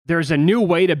There's a new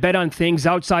way to bet on things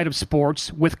outside of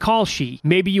sports with Kalshi.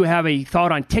 Maybe you have a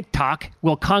thought on TikTok.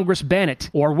 Will Congress ban it?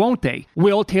 Or won't they?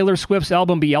 Will Taylor Swift's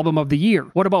album be Album of the Year?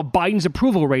 What about Biden's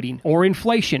approval rating? Or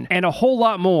inflation? And a whole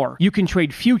lot more. You can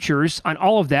trade futures on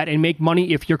all of that and make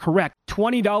money if you're correct.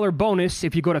 $20 bonus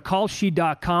if you go to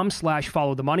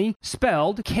kalshi.com/followthemoney,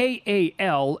 spelled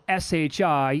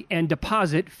KALSHI, and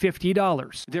deposit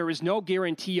 $50. There is no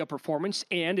guarantee of performance,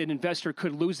 and an investor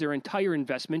could lose their entire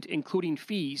investment, including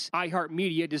fees.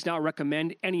 iHeartMedia does not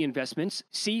recommend any investments.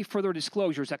 See further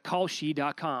disclosures at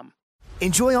kalshi.com.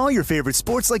 Enjoy all your favorite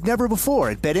sports like never before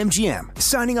at BetMGM.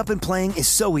 Signing up and playing is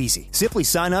so easy. Simply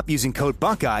sign up using code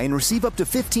Buckeye and receive up to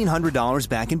 $1,500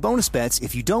 back in bonus bets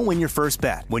if you don't win your first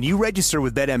bet. When you register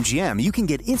with BetMGM, you can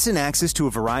get instant access to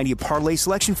a variety of parlay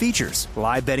selection features,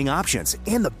 live betting options,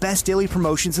 and the best daily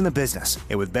promotions in the business.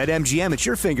 And with BetMGM at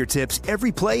your fingertips,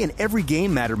 every play and every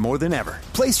game matter more than ever.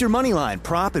 Place your moneyline,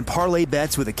 prop, and parlay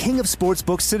bets with the king of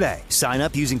sportsbooks today. Sign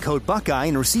up using code Buckeye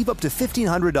and receive up to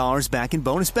 $1,500 back in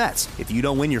bonus bets if you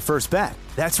don't win your first bet.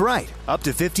 That's right, up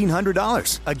to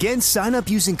 $1,500. Again, sign up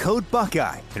using code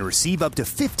Buckeye and receive up to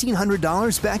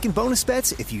 $1,500 back in bonus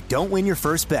bets if you don't win your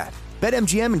first bet.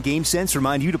 BetMGM and GameSense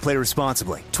remind you to play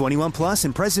responsibly. 21 plus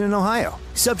and present in Ohio.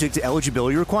 Subject to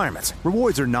eligibility requirements.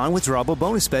 Rewards are non-withdrawable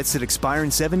bonus bets that expire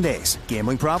in 7 days.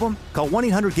 Gambling problem? Call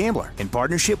 1-800-GAMBLER in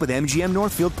partnership with MGM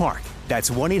Northfield Park. That's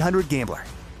 1-800-GAMBLER.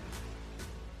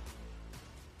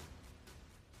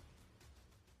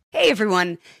 Hey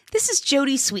everyone, this is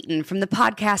Jodie Sweetin from the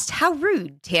podcast How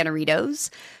Rude, Tanneritos.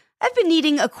 I've been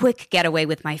needing a quick getaway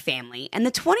with my family, and the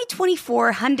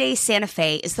 2024 Hyundai Santa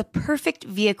Fe is the perfect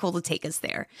vehicle to take us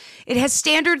there. It has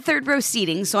standard third-row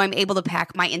seating, so I'm able to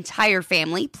pack my entire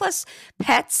family, plus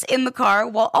pets, in the car,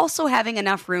 while also having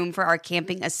enough room for our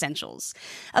camping essentials.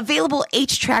 Available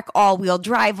H-Track all-wheel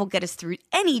drive will get us through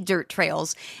any dirt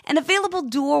trails, and available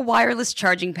dual wireless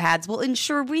charging pads will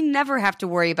ensure we never have to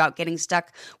worry about getting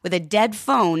stuck with a dead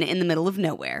phone in the middle of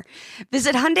nowhere.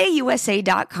 Visit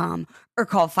HyundaiUSA.com or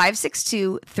call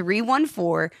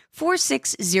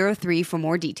 562-314-4603 for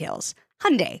more details.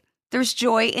 Hyundai, there's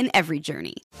joy in every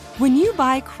journey. When you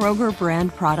buy Kroger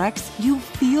brand products, you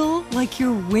feel like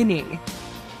you're winning.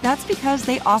 That's because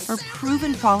they offer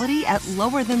proven quality at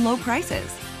lower than low prices.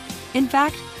 In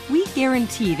fact, we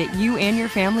guarantee that you and your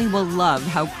family will love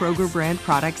how Kroger brand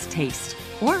products taste,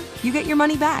 or you get your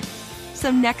money back. So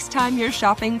next time you're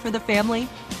shopping for the family,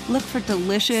 look for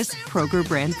delicious Kroger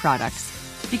brand products,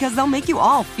 because they'll make you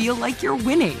all feel like you're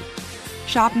winning.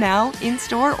 Shop now,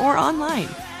 in-store, or online.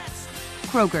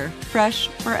 Kroger, fresh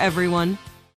for everyone.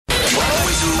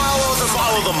 Always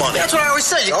follow the money. That's what I always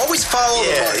say. You always follow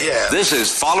the money. Yeah. This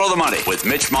is Follow the Money with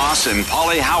Mitch Moss and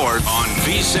Paulie Howard on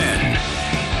VSiN.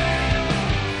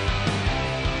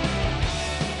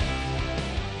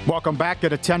 Welcome back.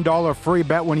 Get a $10 free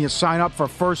bet when you sign up for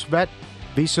First Bet,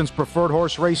 VSiN's preferred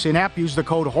horse racing app. Use the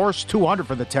code HORSE200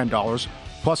 for the $10.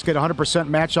 Plus, get a 100%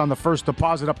 match on the first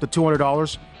deposit up to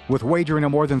 $200 with wagering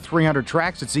on more than 300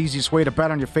 tracks. It's the easiest way to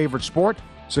bet on your favorite sport.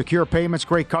 Secure payments,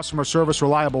 great customer service,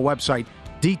 reliable website.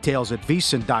 Details at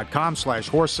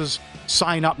vsin.com/horses.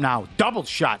 Sign up now. Double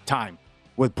shot time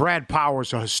with Brad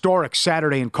Powers, a historic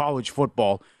Saturday in college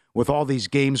football with all these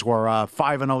games where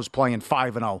 5-0's playing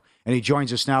 5-0. And he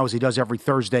joins us now as he does every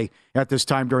Thursday at this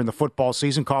time during the football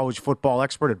season. College football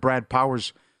expert at Brad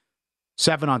Powers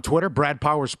 7 on Twitter,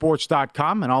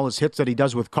 BradPowerSports.com, and all his hits that he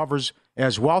does with covers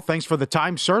as well. Thanks for the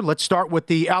time, sir. Let's start with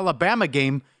the Alabama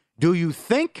game. Do you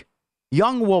think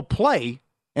Young will play,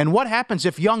 and what happens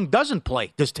if Young doesn't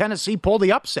play? Does Tennessee pull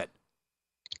the upset?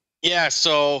 Yeah,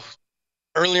 so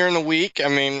earlier in the week,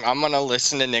 I'm going to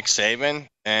listen to Nick Saban,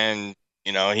 and,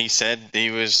 he said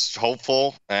he was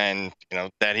hopeful and,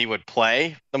 that he would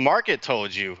play. The market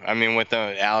told you, with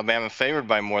the Alabama favored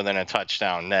by more than a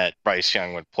touchdown, that Bryce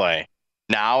Young would play.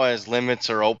 Now, as limits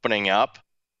are opening up,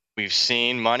 we've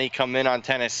seen money come in on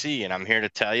Tennessee, and I'm here to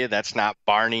tell you that's not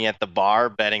Barney at the bar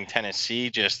betting Tennessee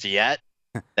just yet.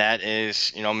 That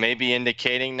is, maybe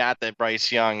indicating not that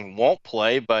Bryce Young won't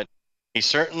play, but he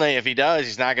certainly, if he does,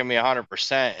 he's not going to be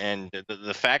 100%. And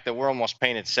the fact that we're almost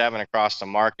painted 7 across the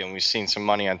market and we've seen some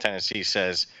money on Tennessee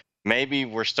says maybe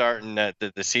we're starting to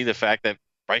see the fact that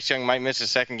Bryce Young might miss a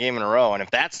second game in a row. And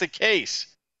if that's the case,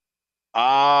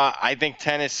 I think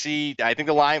Tennessee, I think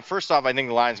the line's going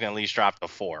to at least drop to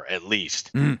 4, at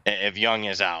least, if Young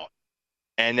is out.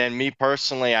 And then me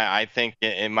personally, I think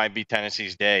it might be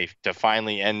Tennessee's day to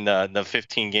finally end the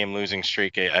 15-game losing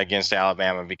streak against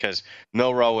Alabama, because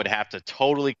Milroe would have to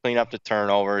totally clean up the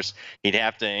turnovers. He'd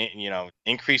have to,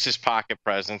 increase his pocket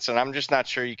presence. And I'm just not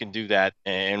sure you can do that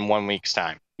in 1 week's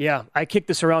time. Yeah, I kicked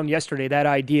this around yesterday, that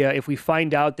idea. If we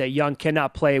find out that Young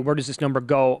cannot play, where does this number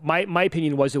go? My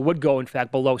opinion was it would go, in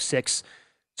fact, below 6.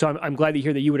 So I'm glad to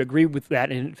hear that you would agree with that,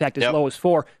 and in fact, as low as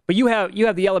 4. But you have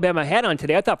the Alabama hat on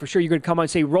today. I thought for sure you're going to come on and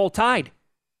say, roll Tide.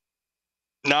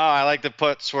 No, I like to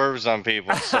put swerves on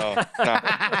people. So, no.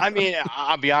 I mean,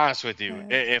 I'll be honest with you.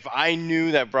 If I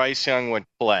knew that Bryce Young would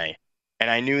play, and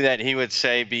I knew that he would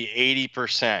say be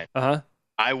 80%,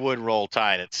 I would roll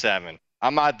Tide at 7.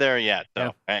 I'm not there yet,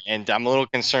 though, and I'm a little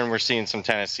concerned we're seeing some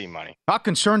Tennessee money. How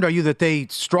concerned are you that they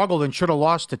struggled and should have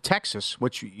lost to Texas,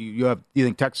 which you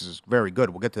think Texas is very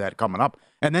good? We'll get to that coming up.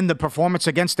 And then the performance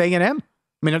against A&M.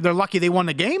 I mean, they're lucky they won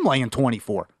the game laying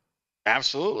 24.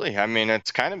 Absolutely. I mean,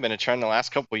 it's kind of been a trend the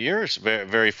last couple of years. Very,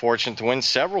 very fortunate to win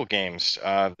several games.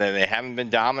 They haven't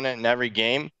been dominant in every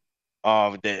game.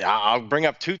 I'll bring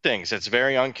up 2 things that's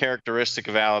very uncharacteristic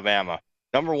of Alabama.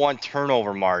 Number 1,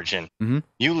 turnover margin.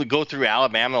 You go through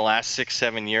Alabama the last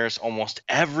 6-7 years, almost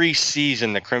every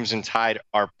season the Crimson Tide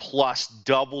are plus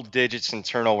double digits in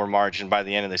turnover margin by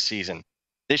the end of the season.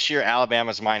 This year,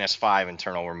 Alabama's -5 in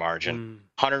turnover margin,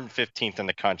 115th in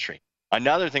the country.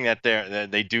 Another thing that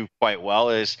they do quite well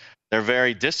is they're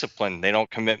very disciplined. They don't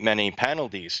commit many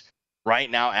penalties.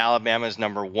 Right now, Alabama's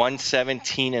number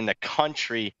 117 in the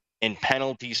country in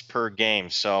penalties per game.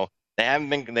 So they haven't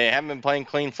been playing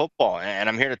clean football, and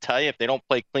I'm here to tell you, if they don't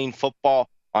play clean football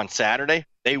on Saturday,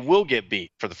 they will get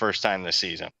beat for the first time this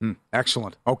season.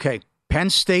 Excellent. Okay, Penn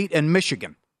State and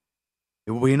Michigan.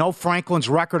 We know Franklin's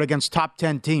record against top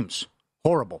 10 teams.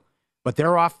 Horrible. But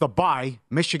they're off the bye.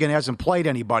 Michigan hasn't played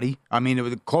anybody. I mean, it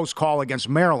was a close call against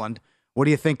Maryland. What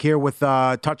do you think here with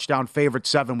touchdown favorite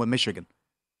 7 with Michigan?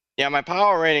 Yeah, my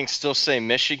power ratings still say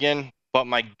Michigan. But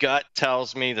my gut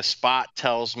tells me, the spot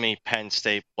tells me Penn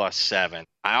State +7.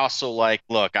 I also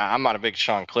I'm not a big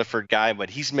Sean Clifford guy, but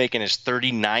he's making his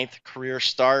 39th career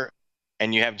start.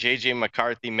 And you have J.J.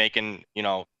 McCarthy making,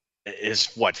 his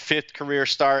 5th career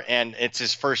start, and it's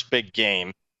his first big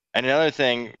game. And another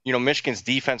thing, Michigan's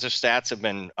defensive stats have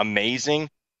been amazing.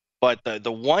 But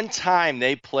the one time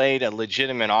they played a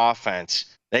legitimate offense,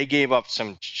 they gave up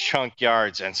some chunk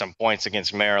yards and some points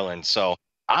against Maryland. So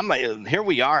here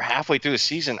we are halfway through the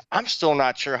season. I'm still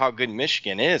not sure how good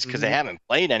Michigan is because they haven't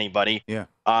played anybody. Yeah.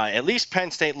 At least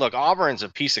Penn State. Look, Auburn's a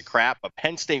piece of crap, but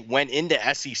Penn State went into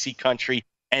SEC country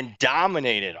and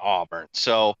dominated Auburn.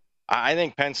 So I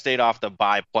think Penn State off the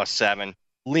bye +7.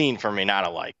 Lean for me, not a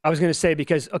like. I was going to say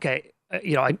because,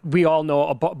 we all know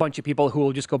a bunch of people who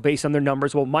will just go based on their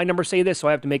numbers. Well, my numbers say this, so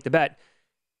I have to make the bet.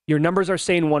 Your numbers are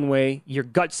saying one way, your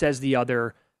gut says the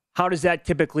other. How does that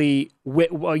typically,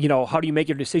 how do you make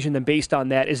your decision then based on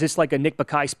that? Is this like a Nick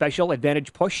Bakay special,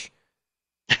 advantage push?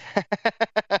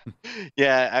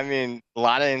 Yeah, I mean, a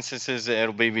lot of instances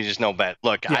it'll be just no bet.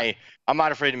 Look, yeah. I'm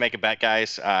not afraid to make a bet,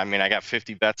 guys. I got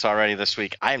 50 bets already this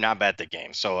week. I have not bet the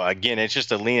game. So, again, it's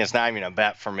just a lean. It's not even a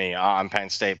bet for me on Penn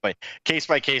State. But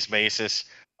case-by-case basis,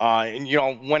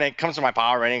 when it comes to my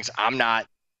power ratings, I'm not,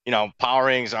 power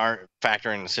ratings aren't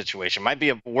factoring in the situation. Might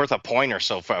be worth a point or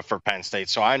so for Penn State.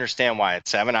 So I understand why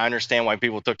it's 7. I understand why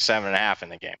people took 7.5 in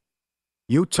the game.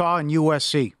 Utah and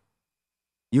USC.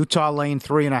 Utah laying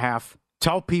 3.5.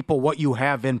 Tell people what you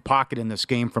have in pocket in this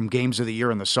game from games of the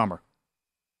year in the summer.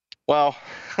 Well,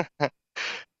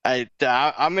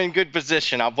 I'm in good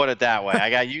position. I'll put it that way. I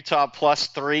got Utah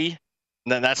 +3.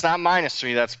 That's not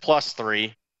 -3. That's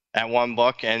 +3 at one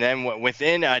book. And then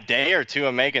within a day or two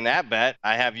of making that bet,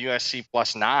 I have USC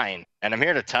 +9. And I'm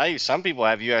here to tell you, some people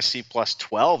have USC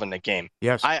 +12 in the game.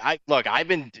 Yes. Look, I've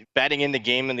been betting in the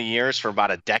game of the years for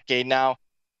about a decade now.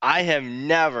 I have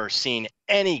never seen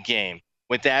any game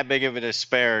with that big of a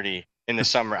disparity in the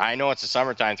summer. I know it's the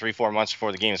summertime, 3-4 months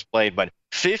before the game is played, but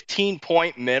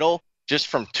 15-point middle just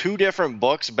from 2 different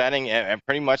books betting at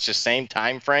pretty much the same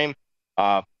time frame.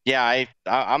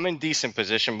 I'm in decent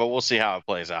position, but we'll see how it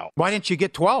plays out. Why didn't you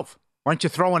get 12? Why don't you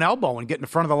throw an elbow and get in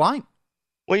front of the line?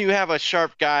 Well, you have a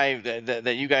sharp guy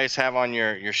that you guys have on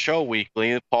your show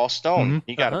weekly, Paul Stone. Mm-hmm.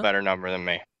 He got a better number than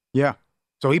me. Yeah.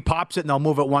 So he pops it and they'll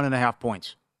move it 1.5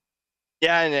 points.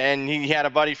 Yeah, and he had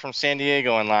a buddy from San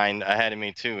Diego in line ahead of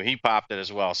me, too. He popped it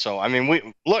as well. So, I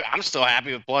mean, I'm still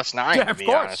happy with +9, to be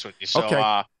honest with you. So,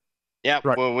 okay.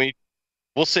 Right.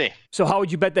 We'll see. So how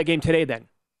would you bet that game today, then?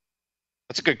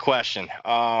 That's a good question.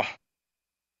 I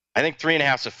think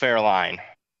 3.5 is a fair line,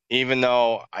 even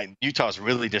though Utah's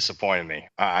really disappointed me.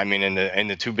 In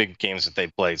the 2 big games that they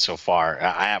played so far.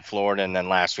 I have Florida, and then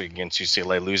last week against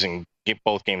UCLA losing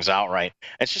both games outright.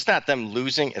 It's just not them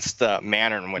losing. It's the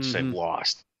manner in which they've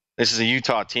lost. This is a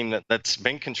Utah team that's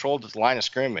been controlled at the line of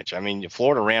scrimmage. I mean,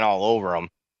 Florida ran all over them,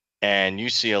 and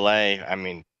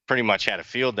UCLA, pretty much had a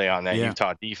field day on that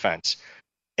Utah defense.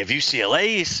 if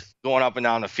UCLA's going up and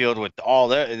down the field with all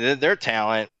their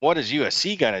talent, what is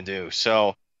USC going to do?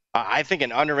 So I think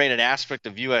an underrated aspect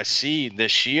of USC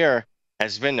this year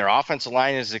has been their offensive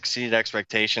line has exceeded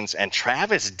expectations, and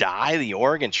Travis Dye, the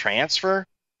Oregon transfer,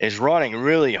 is running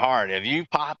really hard. If you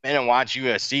pop in and watch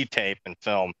USC tape and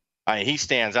film, he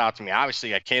stands out to me. Obviously,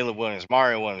 you got Caleb Williams,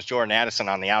 Mario Williams, Jordan Addison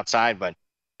on the outside, but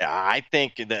I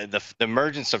think the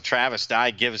emergence of Travis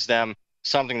Dye gives them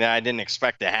something that I didn't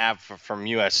expect to have from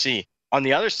USC. On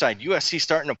the other side, USC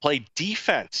starting to play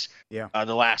defense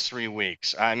the last 3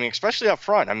 weeks. I mean, especially up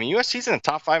front. I mean, USC's in the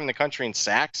top 5 in the country in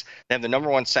sacks. They have the number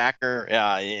 1 sacker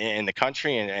in the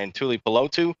country, and Tuli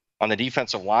Pelotu on the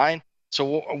defensive line.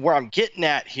 So where I'm getting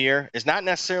at here is not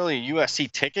necessarily a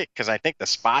USC ticket, because I think the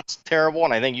spot's terrible,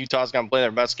 and I think Utah's going to play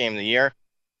their best game of the year.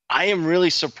 I am really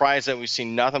surprised that we've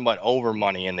seen nothing but over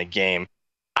money in the game.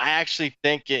 I actually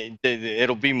think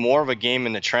it'll be more of a game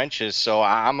in the trenches, so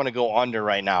I'm going to go under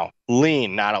right now.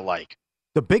 Lean, not a like.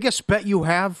 The biggest bet you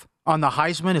have on the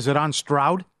Heisman, is it on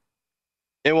Stroud?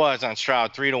 It was on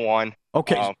Stroud, 3-1.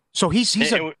 Okay, so he's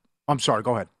I'm sorry,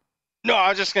 go ahead. No, I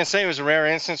was just going to say it was a rare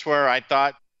instance where I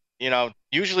thought,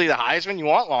 usually the Heisman, you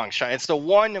want long shot. It's the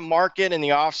one market in the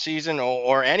offseason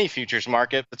or any futures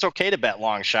market. It's okay to bet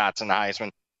long shots in the Heisman.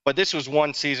 But this was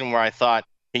one season where I thought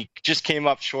he just came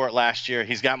up short last year.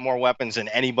 He's got more weapons than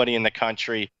anybody in the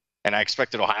country, and I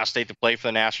expected Ohio State to play for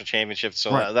the national championship,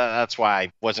 so that's why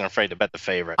I wasn't afraid to bet the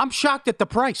favorite. I'm shocked at the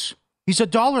price. He's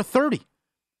 $1.30.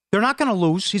 They're not going to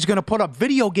lose. He's going to put up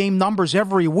video game numbers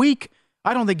every week.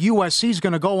 I don't think USC is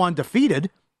going to go undefeated.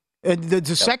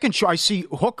 The second show, I see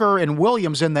Hooker and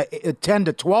Williams in the 10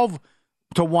 to 12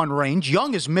 to 1 range.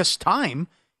 Young has missed time,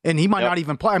 and he might not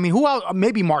even play. I mean, who else?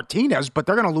 Maybe Martinez, but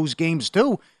they're going to lose games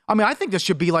too. I mean, I think this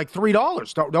should be like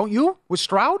 $3, don't you, with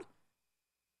Stroud?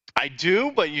 I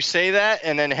do, but you say that,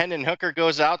 and then Hendon Hooker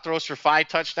goes out, throws for 5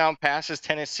 touchdown passes.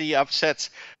 Tennessee upsets,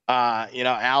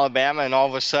 Alabama, and all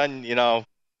of a sudden,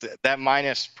 that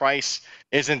minus price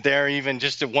isn't there even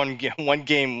just at one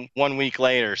game 1 week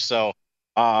later. So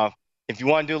if you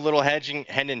want to do a little hedging,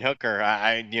 Hendon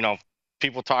Hooker,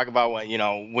 people talk about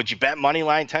would you bet money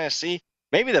line Tennessee?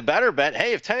 Maybe the better bet,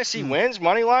 hey, if Tennessee wins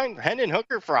money line, Hendon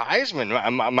Hooker for a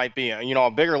Heisman might be a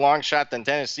bigger long shot than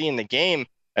Tennessee in the game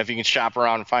if you can shop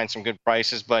around and find some good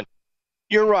prices. But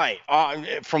you're right.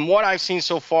 From what I've seen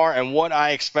so far and what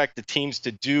I expect the teams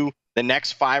to do the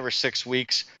next 5 or 6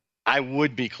 weeks, I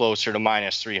would be closer to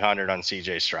minus 300 on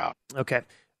C.J. Stroud. Okay.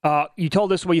 You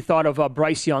told us what you thought of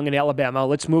Bryce Young in Alabama.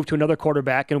 Let's move to another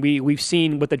quarterback, and we've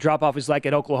seen what the drop-off is like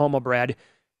at Oklahoma, Brad,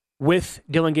 with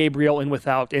Dillon Gabriel and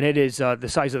without, and it is the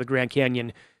size of the Grand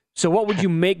Canyon. So what would you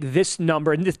make this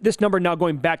number? And this number now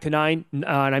going back to 9, and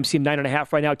I'm seeing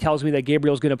 9.5 right now, tells me that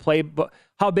Gabriel's going to play. But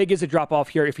how big is the drop-off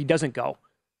here if he doesn't go?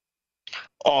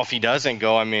 Oh, if he doesn't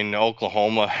go,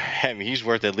 Oklahoma, he's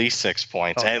worth at least 6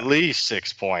 points. At least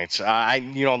 6 points.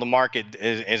 The market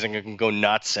isn't going to go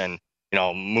nuts and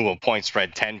move a point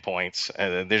spread 10 points.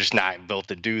 They're just not built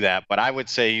to do that. But I would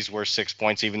say he's worth 6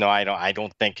 points, even though I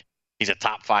don't think he's a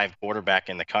top 5 quarterback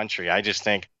in the country. I just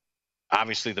think,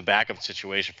 obviously, the backup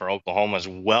situation for Oklahoma is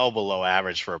well below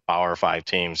average for a Power 5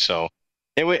 team. So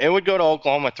it would go to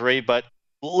Oklahoma 3, but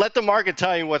let the market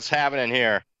tell you what's happening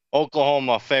here.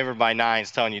 Oklahoma favored by 9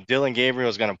 is telling you Dillon Gabriel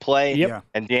is going to play,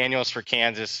 and Daniels for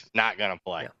Kansas not going to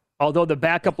play. Yeah. Although the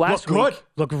backup last week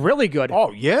looked really good.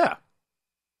 Oh, yeah.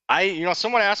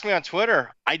 Someone asked me on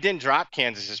Twitter, I didn't drop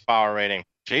Kansas's power rating.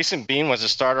 Jason Bean was a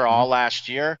starter all last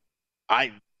year.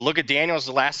 I look at Daniels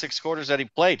the last 6 quarters that he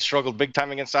played, struggled big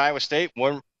time against Iowa State,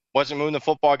 wasn't moving the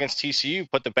football against TCU,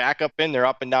 put the backup in, they're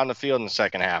up and down the field in the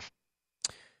second half.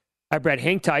 All right, Brad,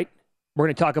 hang tight. We're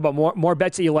going to talk about more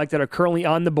bets that you like that are currently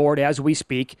on the board as we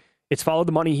speak. It's Follow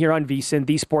the Money here on VSiN,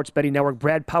 the Sports Betting Network.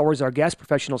 Brad Powers, our guest,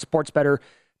 professional sports bettor,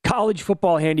 college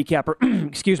football handicapper.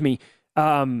 Excuse me.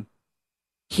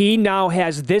 He now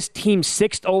has this team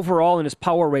 6th overall in his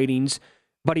power ratings,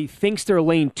 but he thinks they're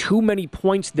laying too many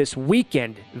points this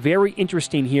weekend. Very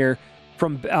interesting here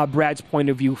from Brad's point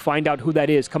of view. Find out who that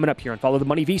is coming up here on Follow the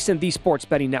Money, VSiN, the Sports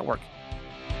Betting Network.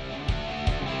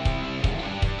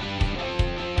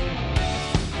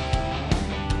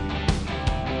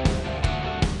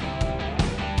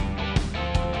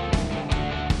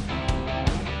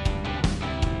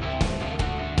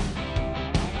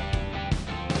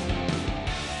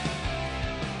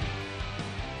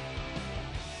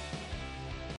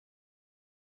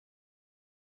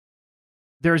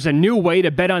 There's a new way to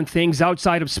bet on things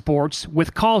outside of sports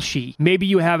with Kalshi. Maybe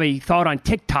you have a thought on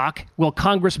TikTok. Will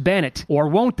Congress ban it? Or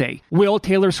won't they? Will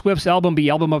Taylor Swift's album be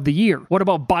album of the year? What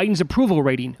about Biden's approval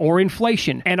rating or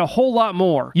inflation? And a whole lot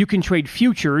more. You can trade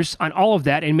futures on all of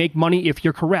that and make money if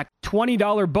you're correct.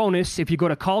 $20 bonus if you go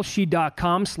to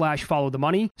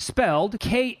kalshi.com/followthemoney, spelled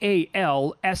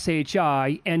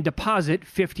KALSHI, and deposit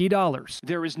 $50.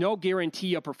 There is no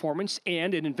guarantee of performance,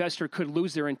 and an investor could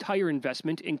lose their entire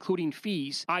investment, including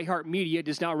fees. iHeartMedia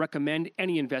does not recommend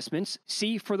any investments.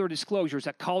 See further disclosures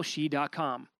at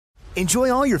kalshi.com.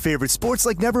 Enjoy all your favorite sports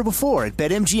like never before at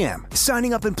BetMGM.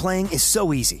 Signing up and playing is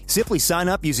so easy. Simply sign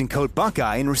up using code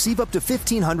Buckeye and receive up to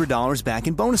 $1,500 back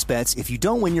in bonus bets if you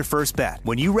don't win your first bet.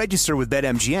 When you register with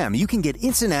BetMGM, you can get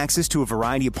instant access to a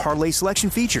variety of parlay selection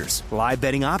features, live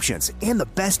betting options, and the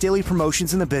best daily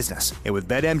promotions in the business. And with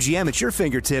BetMGM at your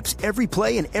fingertips, every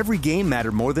play and every game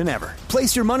matter more than ever.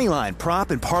 Place your moneyline,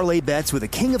 prop, and parlay bets with the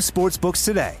king of sportsbooks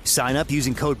today. Sign up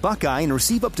using code Buckeye and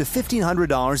receive up to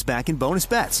 $1,500 back in bonus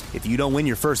bets if you don't win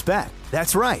your first bet.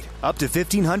 That's right, up to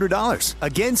 $1,500.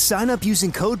 Again, sign up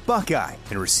using code Buckeye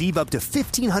and receive up to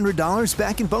 $1,500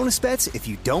 back in bonus bets if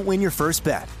you don't win your first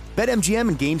bet. BetMGM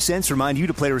and GameSense remind you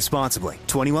to play responsibly.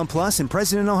 21 plus and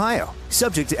present in Ohio.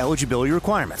 Subject to eligibility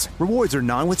requirements. Rewards are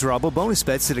non-withdrawable bonus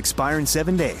bets that expire in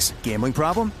 7 days. Gambling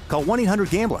problem? Call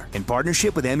 1-800-GAMBLER in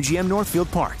partnership with MGM Northfield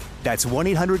Park. That's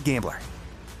 1-800-GAMBLER.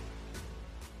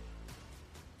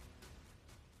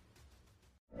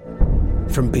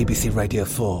 From BBC Radio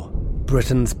 4,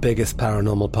 Britain's biggest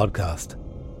paranormal podcast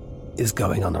is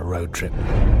going on a road trip.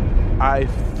 I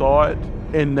thought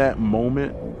in that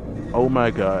moment, oh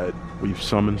my God, we've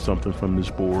summoned something from this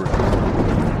board.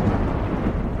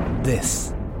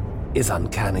 This is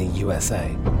Uncanny USA.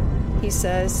 He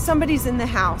says, somebody's in the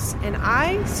house, and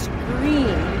I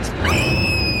screamed.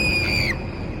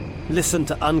 Listen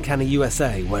to Uncanny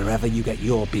USA wherever you get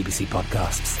your BBC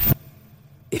podcasts,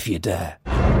 if you dare.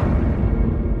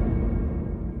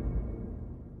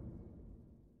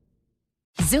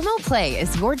 Xumo Play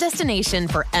is your destination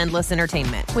for endless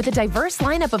entertainment. With a diverse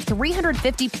lineup of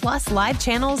 350 plus live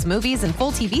channels, movies, and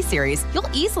full TV series, you'll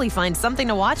easily find something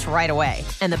to watch right away.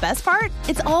 And the best part?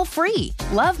 It's all free.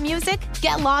 Love music?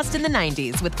 Get lost in the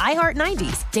 90s with iHeart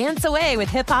 90s, dance away with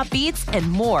hip-hop beats,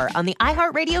 and more on the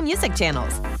iHeartRadio music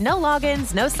channels. No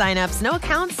logins, no signups, no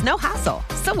accounts, no hassle.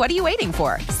 So what are you waiting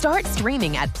for? Start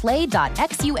streaming at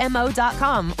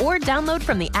play.xumo.com or download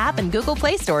from the app and Google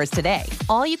Play stores today.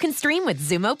 All you can stream with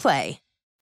Xumo Play.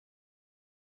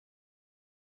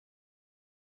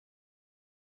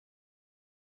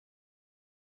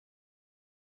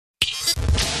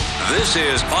 This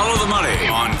is Follow the Money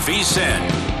on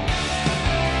VSiN.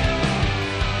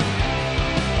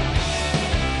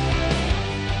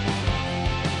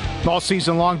 All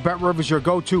season long, BetRivers, your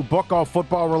go-to book, all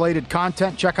football-related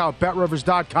content. Check out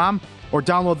BetRivers.com or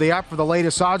download the app for the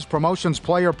latest odds, promotions,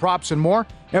 player props, and more.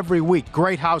 Every week,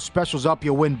 great house specials up,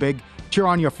 you win big. Cheer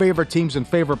on your favorite teams and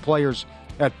favorite players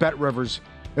at BetRivers.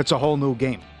 It's a whole new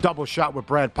game. Double Shot with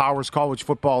Brad Powers, college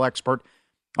football expert,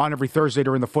 on every Thursday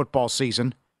during the football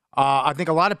season. I think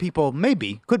a lot of people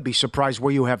could be surprised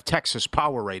where you have Texas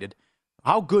power rated.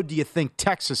 How good do you think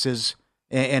Texas is,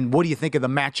 and what do you think of the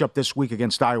matchup this week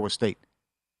against Iowa State?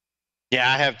 Yeah,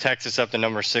 I have Texas up to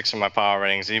number 6 in my power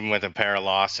ratings, even with a pair of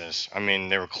losses. I mean,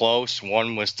 they were close.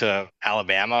 One was to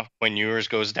Alabama when Ewers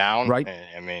goes down. Right.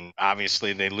 I mean,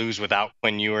 obviously they lose without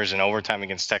Quinn Ewers in overtime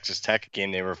against Texas Tech, a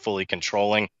game they were fully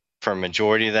controlling for a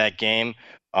majority of that game.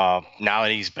 Now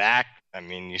that he's back, I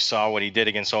mean, you saw what he did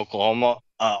against Oklahoma,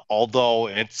 although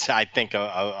it's, I think,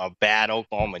 a bad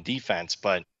Oklahoma defense.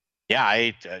 But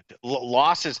yeah,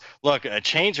 losses. Look, a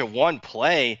change of one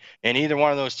play in either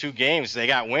one of those two games, they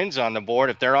got wins on the board.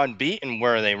 If they're unbeaten,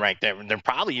 where are they ranked? They're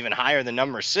probably even higher than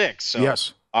number 6. So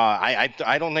yes,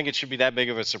 I don't think it should be that big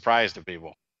of a surprise to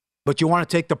people. But you want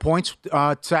to take the points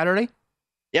Saturday?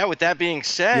 Yeah, with that being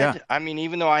said, I mean,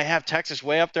 even though I have Texas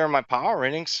way up there in my power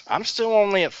ratings, I'm still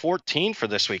only at 14 for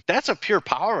this week. That's a pure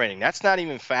power rating. That's not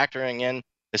even factoring in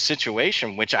the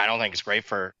situation, which I don't think is great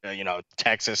for,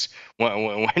 Texas.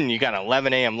 When you got an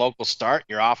 11 a.m. local start,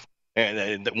 you're off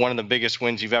one of the biggest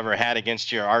wins you've ever had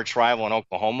against your arch rival in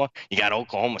Oklahoma. You got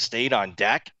Oklahoma State on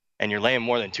deck, and you're laying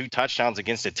more than 2 touchdowns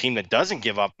against a team that doesn't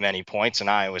give up many points in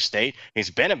Iowa State. It's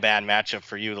been a bad matchup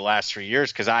for you the last 3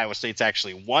 years because Iowa State's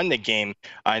actually won the game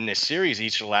in this series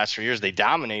each of the last 3 years. They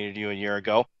dominated you a year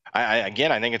ago. I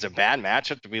think it's a bad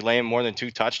matchup to be laying more than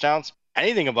 2 touchdowns.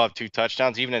 Anything above 2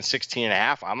 touchdowns, even at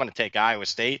 16.5, I'm going to take Iowa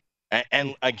State.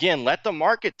 And again, let the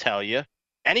market tell you,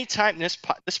 anytime this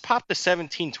popped to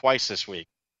 17 twice this week,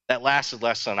 that lasted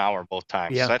less than an hour both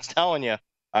times. Yeah. So that's telling you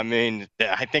I mean,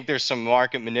 I think there's some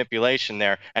market manipulation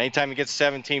there. Anytime he gets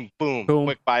 17, boom.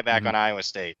 Quick buyback on Iowa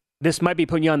State. This might be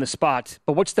putting you on the spot,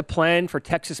 but what's the plan for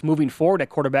Texas moving forward at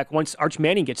quarterback once Arch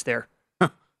Manning gets there?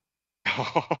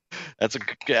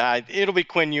 It'll be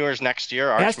Quinn Ewers next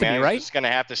year. Arch Manning's just going to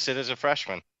have to sit as a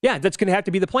freshman. Yeah, that's going to have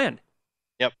to be the plan.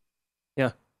 Yep.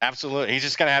 Yeah. Absolutely. He's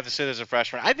just going to have to sit as a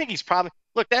freshman. I think he's probably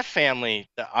 – look, that family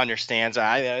understands.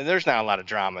 There's not a lot of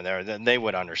drama there. They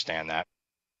would understand that.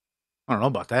 I don't know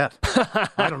about that.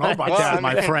 I don't know about that,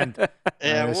 my friend.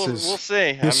 Yeah, we'll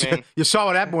see. You saw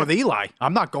what happened with Eli.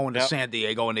 I'm not going to San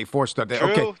Diego, and they forced it. True.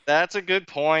 Okay. That's a good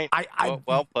point.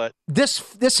 Well put. This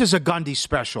is a Gundy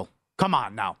special. Come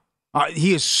on now.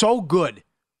 He is so good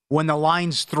when the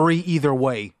line's 3 either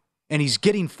way, and he's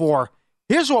getting 4.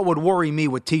 Here's what would worry me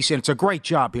with TCU, and it's a great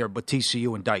job here with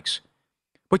TCU and Dykes.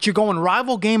 But you're going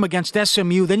rival game against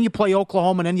SMU, then you play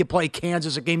Oklahoma, and then you play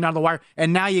Kansas, a game down the wire,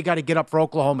 and now you got to get up for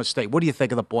Oklahoma State. What do you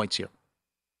think of the points here?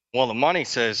 Well, the money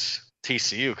says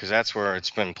TCU because that's where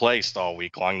it's been placed all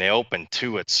week long. They opened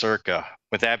 2 at Circa.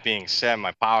 With that being said,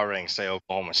 my power ratings say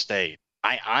Oklahoma State.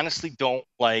 I honestly don't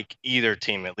like either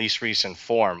team, at least recent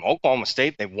form. Oklahoma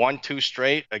State, they've won 2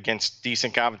 straight against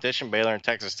decent competition, Baylor and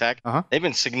Texas Tech. They've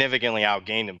been significantly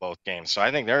outgained in both games. So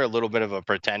I think they're a little bit of a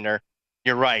pretender.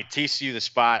 You're right. TCU, the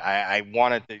spot. I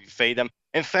wanted to fade them.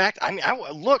 In fact,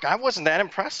 I wasn't that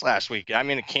impressed last week. I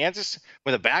mean, Kansas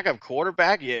with a backup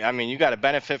quarterback, you got to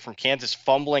benefit from Kansas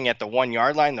fumbling at the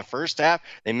 1-yard line in the first half.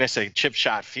 They missed a chip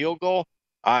shot field goal.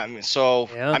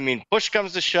 Push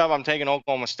comes to shove, I'm taking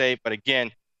Oklahoma State. But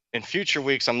again, in future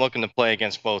weeks, I'm looking to play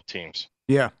against both teams.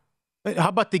 Yeah. How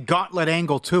about the gauntlet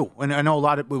angle, too? And I know a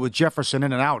lot of it with Jefferson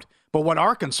in and out. But what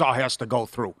Arkansas has to go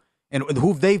through. And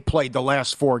who they've played the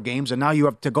last 4 games, and now you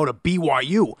have to go to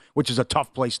BYU, which is a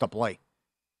tough place to play.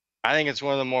 I think it's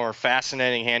one of the more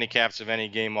fascinating handicaps of any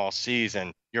game all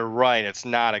season. You're right. It's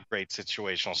not a great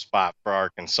situational spot for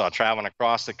Arkansas, traveling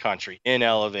across the country in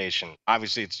elevation.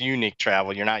 Obviously, it's unique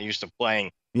travel. You're not used to playing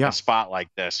a spot like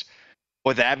this.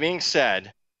 With that being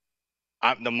said,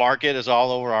 the market is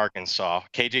all over Arkansas.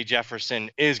 KJ Jefferson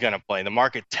is going to play. The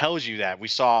market tells you that. We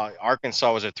saw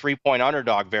Arkansas was a 3-point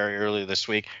underdog very early this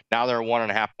week. Now they're a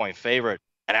 1.5-point favorite.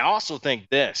 And I also think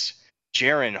this,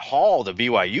 Jaren Hall, the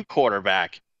BYU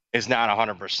quarterback, is not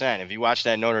 100%. If you watch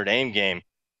that Notre Dame game,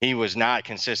 he was not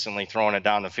consistently throwing it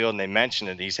down the field, and they mentioned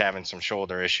that he's having some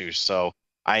shoulder issues. So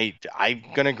I'm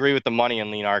going to agree with the money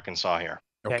and lean Arkansas here.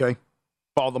 Okay.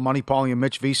 Follow the money, Paulie and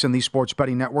Mitch Veasan, the Sports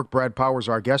Betting Network. Brad Powers,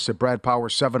 our guest at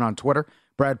BradPowers7 on Twitter,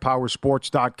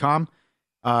 BradPowersports.com.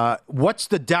 What's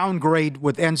the downgrade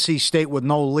with NC State with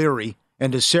no Leary,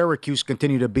 and does Syracuse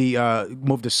continue to be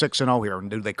moved to 6-0 here,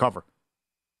 and do they cover?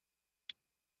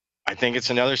 I think it's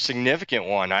another significant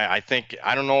one. I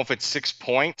don't know if it's 6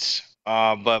 points,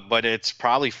 but it's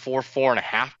probably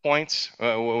 4.5 points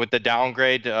with the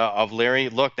downgrade of Leary.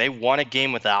 Look, they won a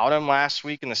game without him last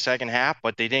week in the second half,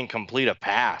 but they didn't complete a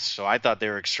pass. So I thought they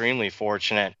were extremely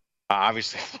fortunate.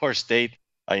 Obviously, Florida State,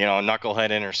 knucklehead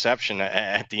interception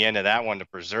at the end of that one to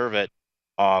preserve it.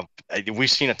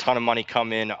 We've seen a ton of money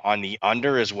come in on the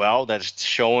under as well. That's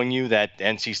showing you that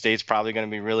NC State's probably going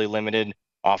to be really limited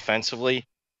offensively.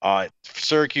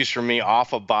 Syracuse for me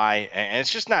off a bye, and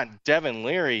it's just not Devin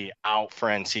Leary out for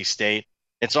NC State.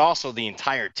 It's also the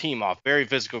entire team off. Very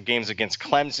physical games against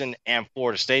Clemson and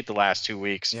Florida State the last 2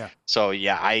 weeks. Yeah. So,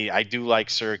 I do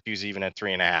like Syracuse even at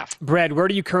 3.5. Brad, where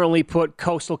do you currently put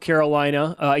Coastal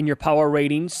Carolina in your power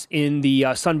ratings in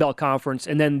the Sun Belt Conference?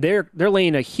 And then they're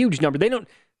laying a huge number.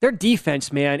 Their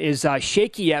defense, man, is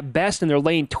shaky at best, and they're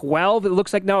laying 12, it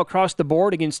looks like now, across the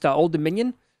board against Old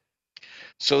Dominion.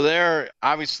 So they're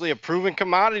obviously a proven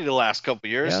commodity the last couple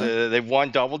of years. Yeah. They've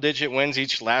won double-digit wins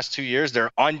each last 2 years.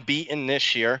 They're unbeaten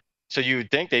this year, so you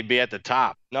would think they'd be at the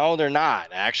top. No, they're not.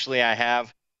 Actually, I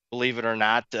have, believe it or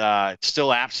not,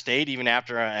 still App State, even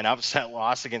after an upset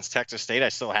loss against Texas State. I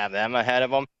still have them ahead of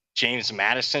them. James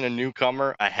Madison, a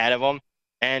newcomer, ahead of them.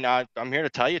 And I'm here to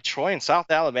tell you, Troy and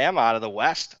South Alabama out of the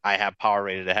West, I have power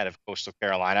rated ahead of Coastal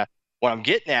Carolina. What I'm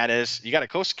getting at is you got a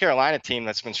Coastal Carolina team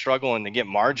that's been struggling to get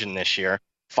margin this year.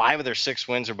 5 of their 6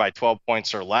 wins are by 12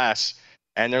 points or less,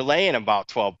 and they're laying about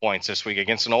 12 points this week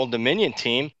against an Old Dominion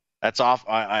team that's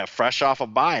fresh off a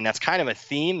bye. And that's kind of a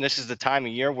theme. This is the time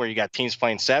of year where you got teams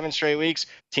playing 7 straight weeks,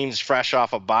 teams fresh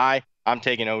off a bye. I'm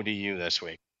taking ODU this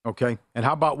week. Okay. And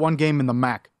how about one game in the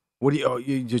MAC? What do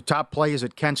your top play is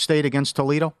at Kent State against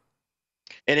Toledo?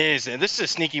 It is. This is a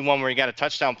sneaky one where you got a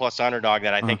touchdown plus underdog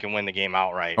that I think can win the game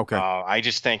outright. Okay. I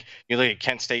just think you look at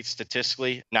Kent State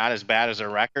statistically, not as bad as their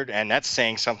record, and that's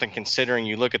saying something considering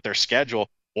you look at their schedule,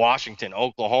 Washington,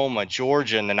 Oklahoma,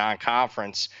 Georgia in the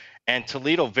non-conference, And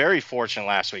Toledo, very fortunate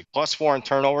last week. +4 in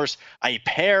turnovers, a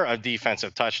pair of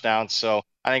defensive touchdowns. So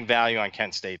I think value on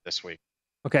Kent State this week.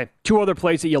 Okay, 2 other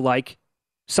plays that you like,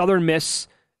 Southern Miss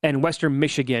and Western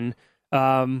Michigan.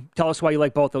 Tell us why you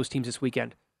like both those teams this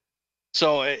weekend.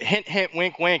 So hint, hint,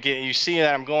 wink, wink. You see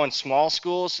that I'm going small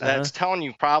schools. That's telling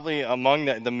you probably among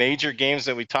the major games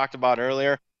that we talked about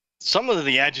earlier, some of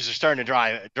the edges are starting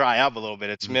to dry up a little bit.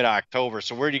 It's mid-October.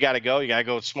 So where do you got to go? You got to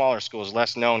go with smaller schools,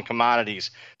 less known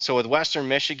commodities. So with Western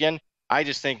Michigan, I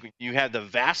just think you have the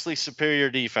vastly superior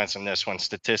defense in this one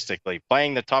statistically,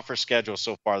 playing the tougher schedule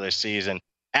so far this season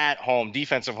at home,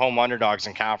 defensive home underdogs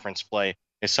in conference play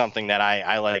is something that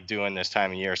I like doing this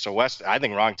time of year. So I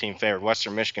think wrong team favored,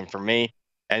 Western Michigan for me.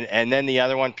 And then the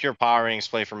other one, pure power ratings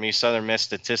play for me, Southern Miss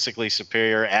statistically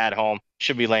superior at home.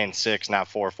 Should be laying 6, not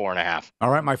 4, 4.5. All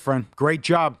right, my friend. Great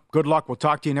job. Good luck. We'll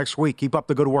talk to you next week. Keep up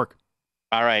the good work.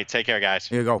 All right. Take care, guys.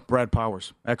 Here you go. Brad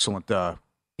Powers. Excellent. Great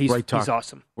talk. He's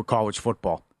awesome. With college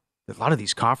football. A lot of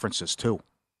these conferences, too.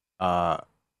 The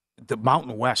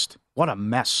Mountain West. What a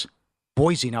mess.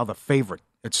 Boise now the favorite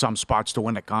at some spots to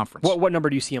win the conference. What number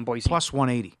do you see in Boise?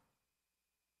 +180.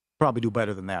 Probably do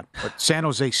better than that. But San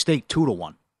Jose State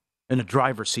 2-1 in the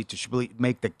driver's seat to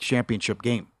make the championship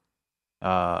game.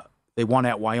 They won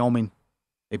at Wyoming.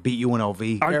 They beat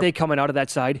UNLV. Aren't they coming out of that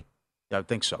side? Yeah, I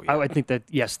think so. Yeah. I think that,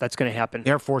 yes, that's going to happen.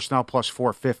 Air Force now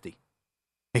 +450.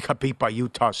 They got beat by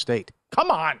Utah State.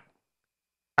 Come on.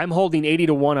 I'm holding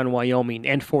 80-1 on Wyoming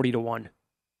and 40-1.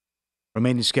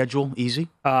 Remaining schedule, easy?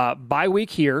 Bye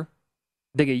week here.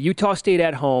 They get Utah State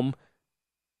at home.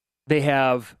 They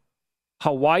have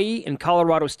Hawaii and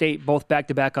Colorado State both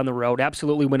back-to-back on the road.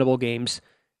 Absolutely winnable games.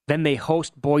 Then they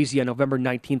host Boise on November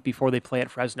 19th before they play at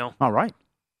Fresno. All right.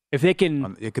 If they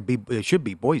can... It should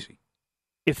be Boise.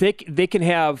 If they can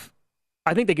have...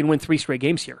 I think they can win 3 straight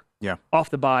games here. Yeah. Off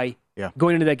the bye. Yeah.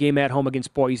 Going into that game at home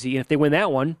against Boise. And if they win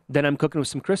that one, then I'm cooking with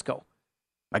some Crisco.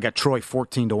 I got Troy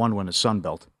 14-1 win the Sun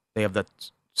Belt. They have that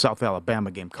South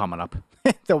Alabama game coming up.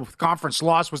 The conference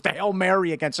loss was the Hail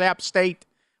Mary against App State,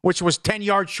 which was 10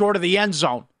 yards short of the end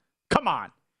zone. Come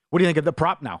on. What do you think of the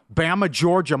prop now? Bama,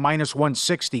 Georgia,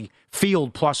 -160.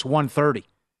 Field, +130.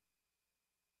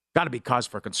 Got to be cause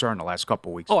for concern the last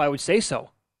couple of weeks. Oh, I would say so.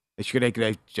 They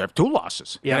have 2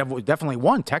 losses. Yeah. They have definitely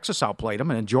one. Texas outplayed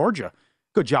them. And in Georgia,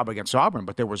 good job against Auburn,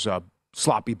 but there was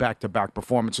sloppy back-to-back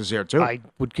performances there, too. I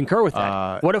would concur with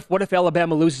that. What if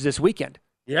Alabama loses this weekend?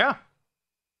 Yeah.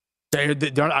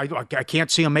 I can't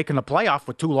see them making the playoff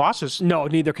with 2 losses. No,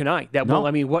 neither can I.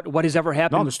 What has ever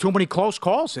happened? No, there's too many close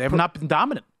calls. They have not been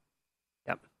dominant.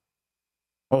 Yep.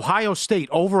 Ohio State,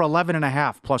 over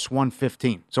 11.5,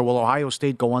 +115. So will Ohio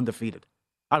State go undefeated?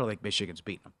 I don't think Michigan's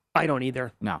beating them. I don't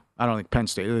either. No, I don't think Penn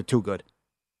State. They're too good.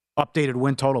 Updated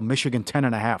win total, Michigan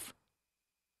 10.5.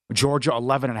 Georgia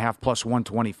 11.5,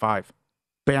 +125.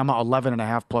 Bama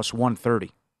 11.5,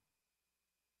 +130.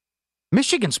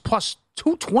 Michigan's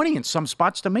 +220 in some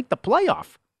spots to make the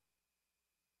playoff.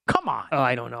 Come on.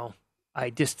 I don't know.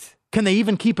 Can they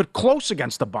even keep it close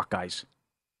against the Buckeyes?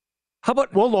 How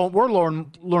about... We'll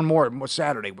learn more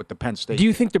Saturday with the Penn State. Do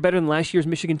you think they're better than last year's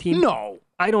Michigan team? No.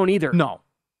 I don't either. No.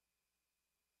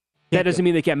 That doesn't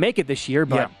mean they can't make it this year,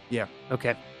 but... Yeah.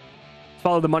 Okay.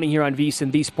 Follow the money here on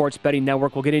VSiN, the Sports Betting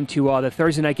Network. We'll get into the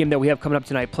Thursday night game that we have coming up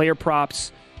tonight. Player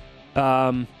props.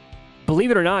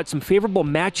 Believe it or not, some favorable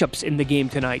matchups in the game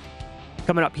tonight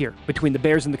coming up here between the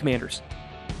Bears and the Commanders.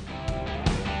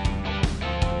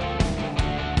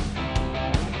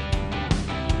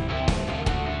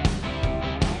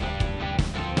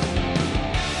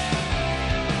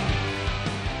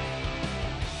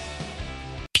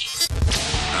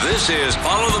 This is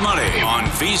Follow the Money on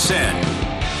VSiN.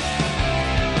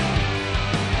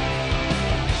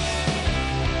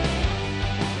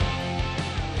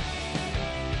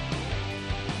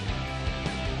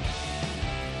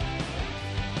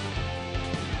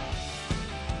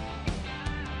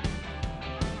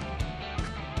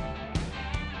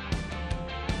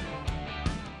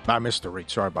 I missed the read.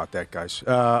 Sorry about that, guys.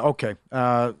 Okay.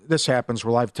 This happens.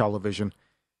 We're live television.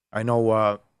 I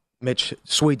know Mitch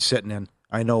Swede's sitting in.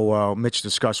 I know Mitch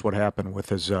discussed what happened with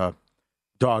his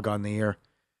dog on the air.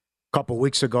 A couple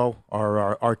weeks ago,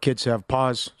 our kids have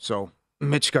pause, so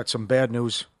Mitch got some bad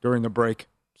news during the break.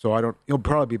 So he'll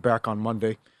probably be back on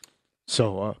Monday.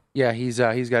 So yeah, he's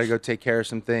got to go take care of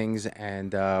some things,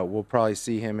 and we'll probably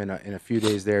see him in a few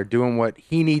days there doing what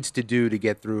he needs to do to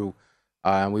get through.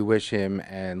 And we wish him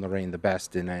and Lorraine the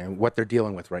best in what they're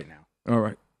dealing with right now. All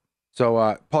right. So,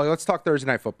 Paulie, let's talk Thursday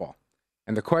Night Football.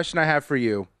 And the question I have for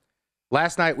you,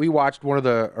 last week we watched one of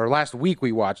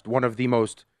the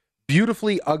most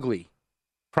beautifully ugly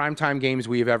primetime games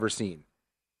we have ever seen.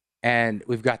 and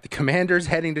we've got the Commanders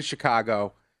heading to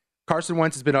Chicago. Carson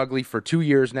Wentz has been ugly for 2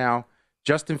 years now.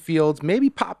 Justin Fields maybe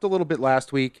popped a little bit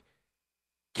last week.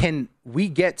 Can we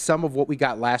get some of what we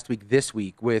got last week this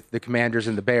week with the Commanders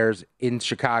and the Bears in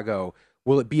Chicago?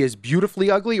 Will it be as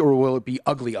beautifully ugly, or will it be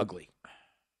ugly, ugly?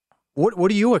 What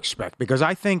do you expect? Because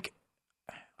I think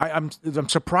I'm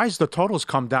surprised the totals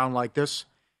come down like this,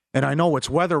 and I know it's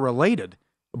weather related,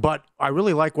 but I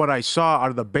really like what I saw out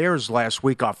of the Bears last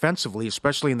week offensively,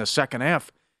 especially in the second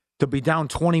half, to be down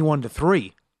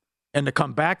 21-3 and to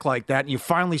come back like that. And you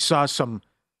finally saw some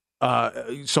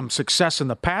success in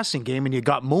the passing game, and you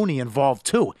got Mooney involved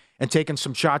too, and taking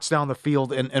some shots down the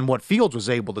field, and what Fields was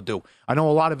able to do. I know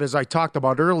a lot of it, as I talked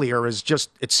about earlier, is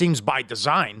just, it seems by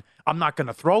design, I'm not going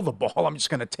to throw the ball, I'm just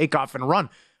going to take off and run.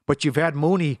 But you've had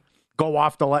Mooney go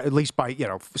off at least by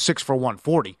 6 for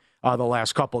 140 the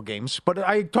last couple games. But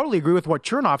I totally agree with what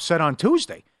Chernoff said on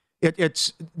Tuesday.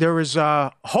 There is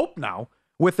hope now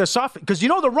with this offense, because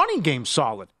the running game's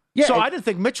solid. Yeah, so I didn't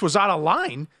think Mitch was out of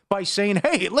line by saying,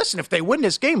 hey, listen, if they win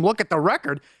this game, look at the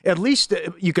record. At least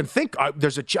you can think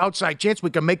there's an outside chance we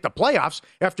can make the playoffs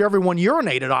after everyone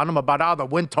urinated on them about the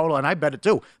win total, and I bet it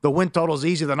too. The win total is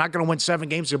easy. They're not going to win 7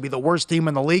 games. They'll be the worst team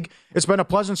in the league. It's been a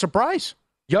pleasant surprise.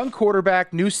 Young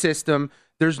quarterback, new system.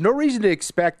 There's no reason to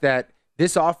expect that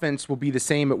this offense will be the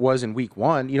same it was in week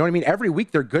 1. You know what I mean? Every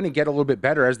week they're going to get a little bit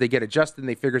better as they get adjusted and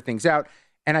they figure things out.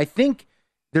 And I think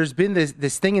there's been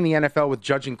this thing in the NFL with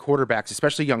judging quarterbacks,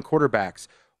 especially young quarterbacks.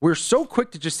 We're so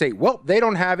quick to just say, well, they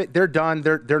don't have it. They're done.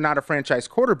 They're not a franchise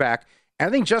quarterback. And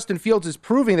I think Justin Fields is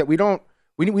proving that we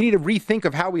need to rethink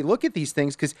of how we look at these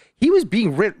things, because he was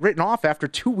being written off after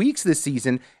 2 weeks this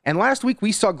season. And last week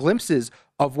we saw glimpses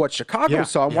of what Chicago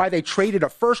saw and why they traded a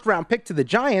first-round pick to the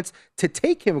Giants to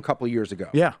take him a couple of years ago.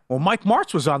 Yeah. Well, Mike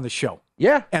Martz was on the show.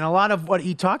 Yeah. And a lot of what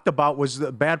he talked about was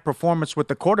the bad performance with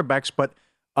the quarterbacks, but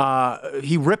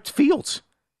he ripped Fields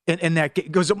in that game,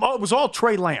 because it was all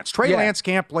Trey Lance. Trey Lance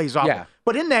can't play Zabo. Yeah.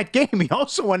 But in that game, he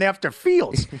also went after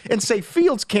Fields and say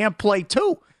Fields can't play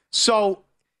too. So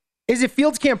is it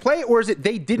Fields can't play, or is it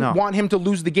they didn't want him to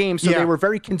lose the game, so they were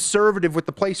very conservative with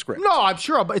the play script? No, I'm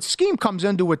sure. But scheme comes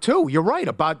into it too. You're right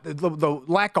about the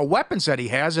lack of weapons that he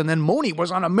has, and then Mooney was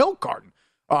on a milk carton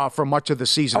for much of the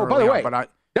season. Oh, by the way,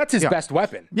 that's his best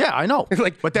weapon. Yeah, I know.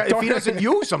 But if he doesn't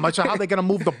use them, how are they going to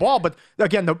move the ball? But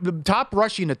again, the top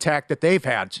rushing attack that they've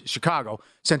had, Chicago,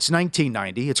 since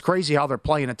 1990, it's crazy how they're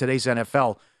playing in today's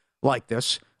NFL like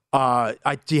this.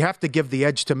 You have to give the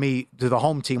edge to the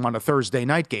home team on a Thursday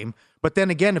night game. But then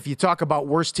again, if you talk about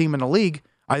worst team in the league,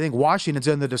 I think Washington's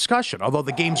in the discussion, although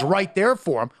the game's right there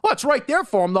for them. Well, it's right there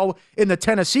for them, though, in the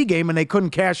Tennessee game, and they couldn't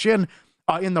cash in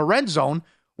the red zone.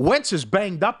 Wentz is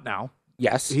banged up now.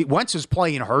 Yes. Wentz is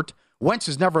playing hurt. Wentz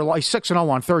is never like 6-0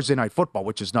 on Thursday Night Football,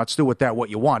 which is nuts. Do with that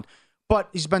what you want. But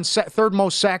he's been third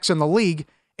most sacks in the league,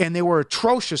 and they were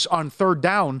atrocious on third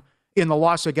down in the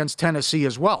loss against Tennessee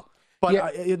as well.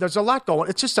 But there's a lot going.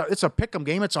 It's a pick'em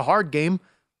game. It's a hard game,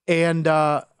 and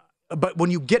but when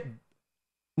you get,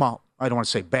 well, I don't want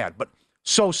to say bad, but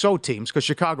so teams, because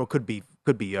Chicago could be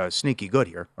sneaky good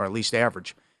here, or at least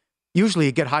average. Usually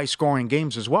you get high-scoring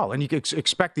games as well, and you can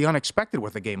expect the unexpected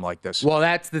with a game like this. Well,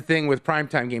 that's the thing with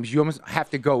primetime games. You almost have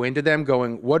to go into them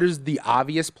going, what is the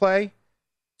obvious play?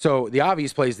 So the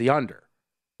obvious play is the under,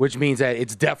 which means that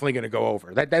it's definitely going to go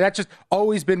over. That's just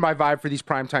always been my vibe for these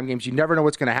primetime games. You never know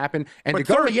what's going to happen. And but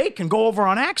 38 can go over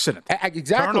on accident.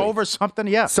 Exactly. Turn over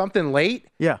something, something late.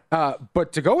 Yeah.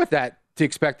 But to go with that, to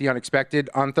expect the unexpected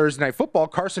on Thursday Night Football,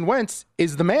 Carson Wentz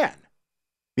is the man.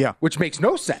 Yeah. Which makes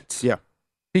no sense. Yeah.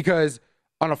 Because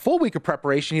on a full week of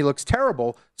preparation, he looks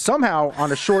terrible. Somehow,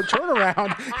 on a short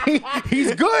turnaround,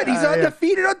 he's good. He's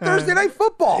undefeated on Thursday Night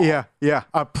Football. Yeah.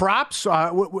 Props?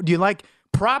 Do you like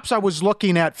props? I was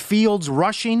looking at Fields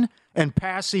rushing and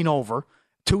passing over,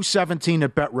 217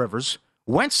 at Bet Rivers.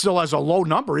 Wentz still has a low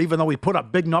number, even though he put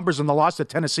up big numbers in the loss to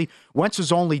Tennessee. Wentz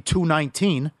is only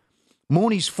 219.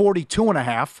 Mooney's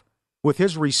 42.5 with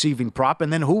his receiving prop.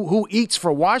 And then who eats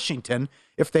for Washington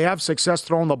if they have success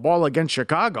throwing the ball against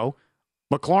Chicago?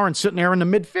 McLaurin sitting there in the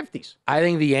mid-50s. I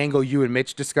think the angle you and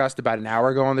Mitch discussed about an hour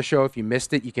ago on the show, if you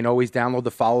missed it, you can always download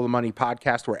the Follow the Money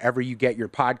podcast wherever you get your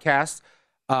podcasts.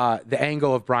 The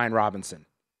angle of Brian Robinson.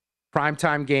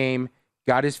 Primetime game,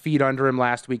 got his feet under him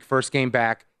last week, first game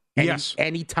back.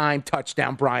 Anytime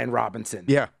touchdown Brian Robinson.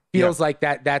 Yeah. Feels like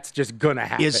that's just going to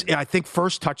happen. I think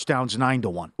first touchdown's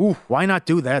 9-1. Ooh. Why not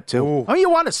do that, too? Ooh. I mean, you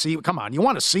want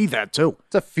to see that, too.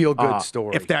 It's a feel-good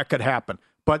story. If that could happen.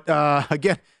 But,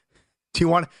 again, do you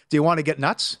want to get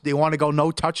nuts? Do you want to go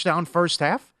no touchdown first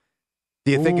half?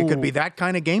 Do you think it could be that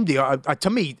kind of game? To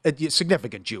me, it's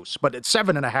significant juice, but it's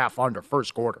 7.5 under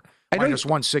first quarter. Minus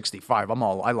 165.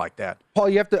 I like that. Paul,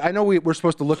 you have to. I know we're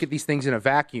supposed to look at these things in a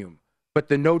vacuum, but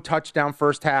the no touchdown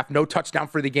first half, no touchdown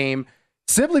for the game,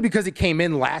 simply because it came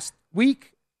in last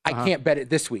week, I can't bet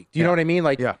it this week. Do you know what I mean?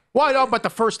 Yeah. Well, I know, but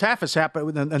the first half has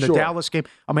happened in the Dallas game.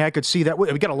 I mean, I could see that.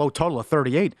 We got a low total of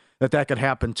 38, that could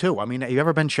happen too. I mean, have you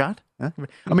ever been shot? Huh?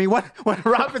 I mean, what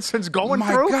Robinson's going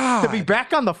through to be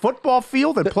back on the football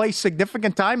field and play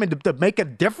significant time and to make a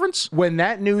difference? When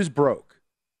that news broke,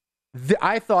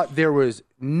 I thought there was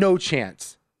no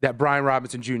chance that Brian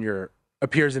Robinson Jr.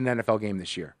 appears in the NFL game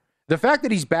this year. The fact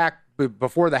that he's back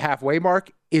before the halfway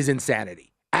mark is insanity.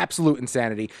 Absolute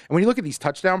insanity. And when you look at these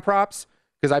touchdown props,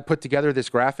 because I put together this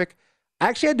graphic, I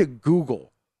actually had to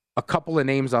Google a couple of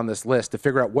names on this list to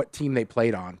figure out what team they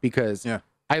played on, because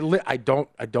I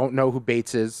don't know who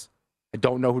Bates is. I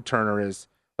don't know who Turner is.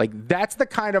 Like, that's the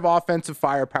kind of offensive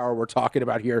firepower we're talking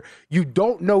about here. You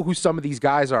don't know who some of these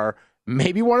guys are.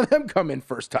 Maybe one of them come in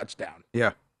first touchdown.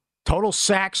 Yeah. Total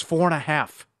sacks,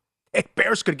 4.5. Hey,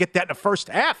 Bears could get that in the first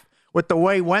half with the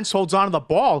way Wentz holds on to the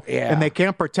ball, and they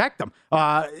can't protect them.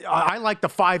 I like the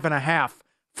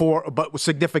 5.5 but with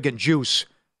significant juice,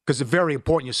 because it's very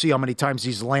important. You see how many times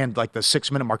these land like the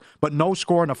 6-minute mark, but no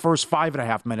score in the first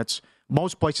 5.5 minutes.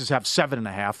 Most places have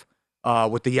 7.5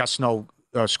 with the yes/no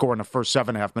score in the first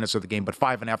 7.5 minutes of the game, but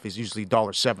 5.5 is usually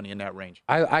 $1.70 in that range.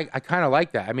 I kind of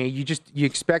like that. I mean, you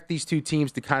expect these two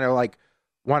teams to kind of like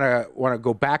want to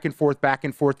go back and forth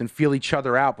and feel each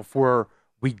other out before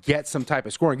we get some type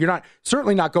of scoring. You're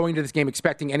certainly not going to this game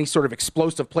expecting any sort of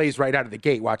explosive plays right out of the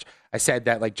gate. Watch, I said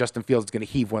that like Justin Fields is going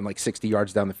to heave one like 60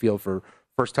 yards down the field for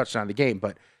first touchdown of the game.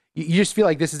 But you just feel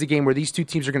like this is a game where these two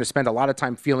teams are going to spend a lot of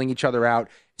time feeling each other out,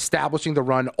 establishing the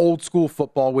run, old school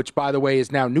football, which, by the way,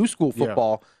 is now new school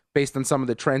football based on some of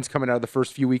the trends coming out of the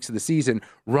first few weeks of the season.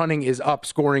 Running is up,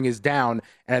 scoring is down,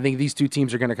 and I think these two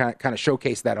teams are going to kind of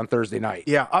showcase that on Thursday night.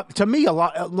 Yeah, to me, a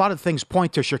lot of things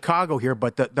point to Chicago here,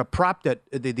 but the prop that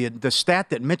the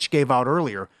stat that Mitch gave out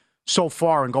earlier so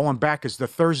far and going back is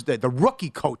the rookie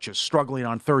coaches struggling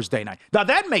on Thursday night. Now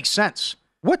that makes sense.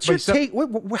 What's your take?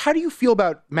 How do you feel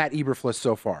about Matt Eberflus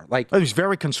so far? Like, he's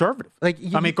very conservative.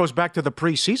 It goes back to the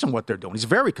preseason what they're doing. He's a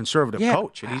very conservative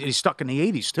coach, and he's stuck in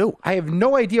the 80s too. I have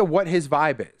no idea what his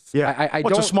vibe is. Yeah,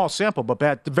 it's a small sample,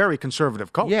 but very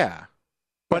conservative coach. Yeah,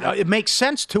 but it makes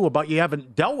sense too about you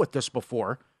haven't dealt with this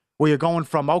before, where you're going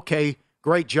from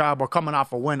great job, we're coming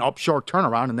off a win, short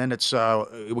turnaround, and then it's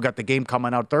we got the game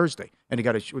coming out Thursday, and you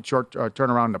got a short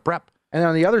turnaround in the prep. And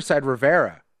on the other side,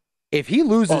 Rivera. If he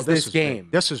loses this game...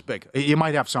 This is big. You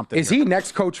might have something. Is he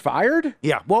next coach fired?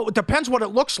 Yeah. Well, it depends what it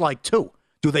looks like, too.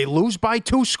 Do they lose by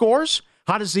 2 scores?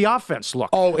 How does the offense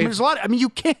look? There's a lot... you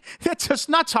can't... That's just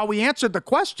nuts how he answered the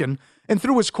question and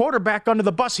threw his quarterback under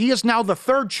the bus. He is now the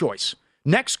third choice.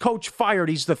 Next coach fired,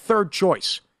 he's the third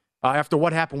choice after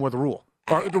what happened with Rule.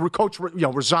 Or the coach,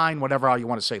 resign, whatever how you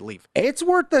want to say, leave. It's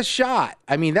worth the shot.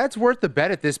 I mean, that's worth the bet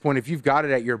at this point if you've got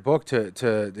it at your book to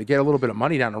get a little bit of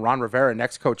money down to Ron Rivera,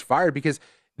 next coach fired, because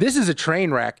this is a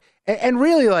train wreck. And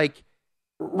really, like,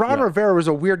 Ron Rivera was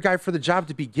a weird guy for the job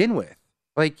to begin with.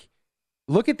 Like,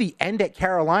 look at the end at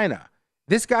Carolina.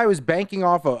 This guy was banking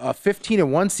off a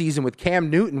 15-1 season with Cam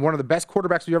Newton, one of the best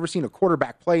quarterbacks we've ever seen a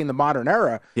quarterback play in the modern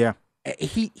era. Yeah.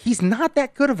 He's not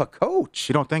that good of a coach.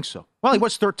 You don't think so? Well, he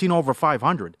was 13 over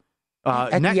 500.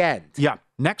 At the end. Yeah.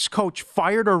 Next coach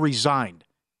fired or resigned.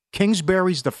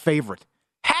 Kingsbury's the favorite.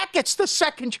 Hackett's the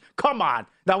second. Come on.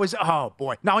 Oh,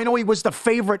 boy. Now, I know he was the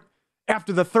favorite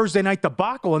after the Thursday night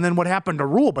debacle and then what happened to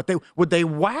Rule, but would they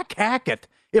whack Hackett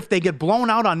if they get blown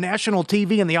out on national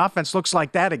TV and the offense looks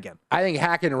like that again? I think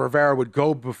Hackett and Rivera would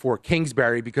go before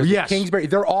Kingsbury because Kingsbury,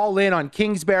 they're all in on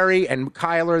Kingsbury and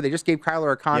Kyler. They just gave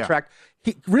Kyler a contract.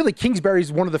 Yeah.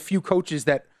 Kingsbury's one of the few coaches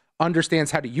that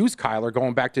understands how to use Kyler,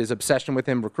 going back to his obsession with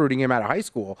him, recruiting him out of high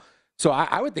school. So I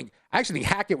actually think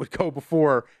Hackett would go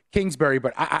before Kingsbury,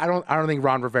 but I don't think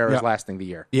Ron Rivera is lasting the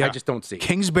year. Yeah. I just don't see it.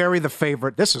 Kingsbury the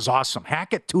favorite. This is awesome.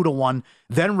 Hackett 2-1,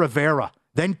 then Rivera,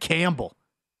 then Campbell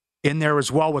in there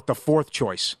as well with the fourth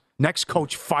choice. Next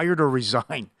coach fired or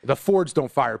resigned. The Fords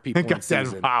don't fire people in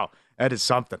season. Wow, that is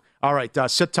something. All right,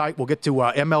 sit tight. We'll get to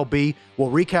MLB. We'll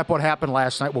recap what happened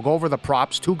last night. We'll go over the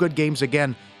props. 2 good games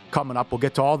again coming up. We'll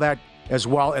get to all that as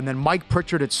well. And then Mike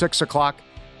Pritchard at 6 o'clock.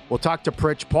 We'll talk to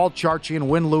Pritch, Paul Charchian,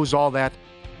 win, lose, all that.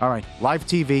 All right, live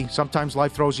TV. Sometimes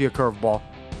life throws you a curveball.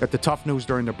 Got the tough news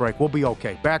during the break. We'll be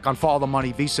okay. Back on Follow the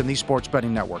Money, VSiN, the Sports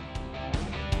Betting Network.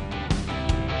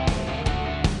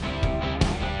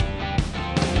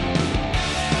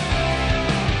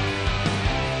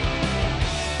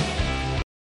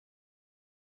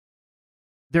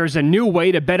 There's a new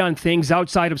way to bet on things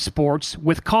outside of sports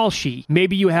with Kalshi.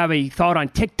 Maybe you have a thought on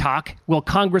TikTok. Will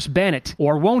Congress ban it?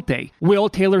 Or won't they? Will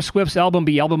Taylor Swift's album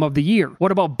be album of the year?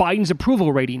 What about Biden's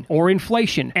approval rating or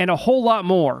inflation? And a whole lot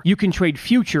more. You can trade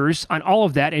futures on all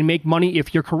of that and make money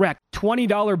if you're correct.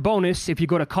 $20 bonus if you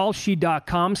go to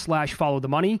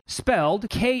kalshi.com/followthemoney, spelled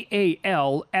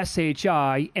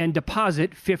KALSHI, and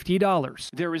deposit $50.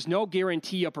 There is no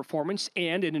guarantee of performance,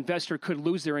 and an investor could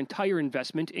lose their entire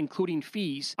investment, including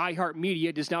fees.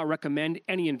 iHeartMedia does not recommend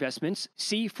any investments.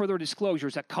 See further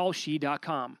disclosures at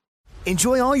kalshi.com.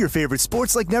 Enjoy all your favorite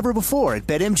sports like never before at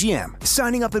BetMGM.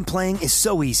 Signing up and playing is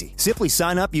so easy. Simply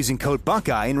sign up using code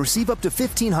Buckeye and receive up to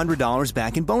 $1,500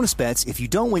 back in bonus bets if you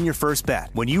don't win your first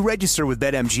bet. When you register with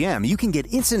BetMGM, you can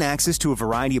get instant access to a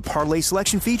variety of parlay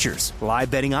selection features, live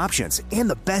betting options, and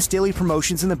the best daily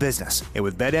promotions in the business. And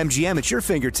with BetMGM at your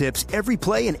fingertips, every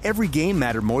play and every game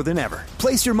matter more than ever.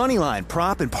 Place your moneyline,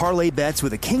 prop, and parlay bets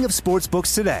with the king of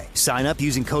sportsbooks today. Sign up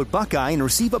using code Buckeye and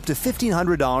receive up to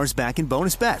 $1,500 back in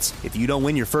bonus bets if you don't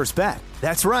win your first bet.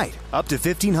 That's right, up to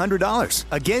 $1,500.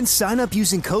 Again, sign up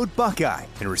using code Buckeye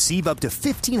and receive up to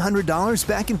 $1,500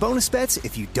 back in bonus bets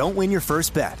if you don't win your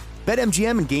first bet.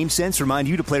 BetMGM and GameSense remind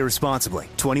you to play responsibly.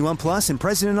 21 plus and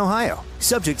present in Ohio.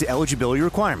 Subject to eligibility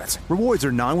requirements. Rewards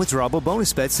are non-withdrawable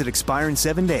bonus bets that expire in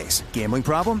 7 days. Gambling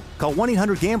problem? Call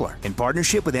 1-800-GAMBLER in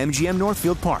partnership with MGM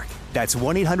Northfield Park. That's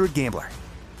 1-800-GAMBLER.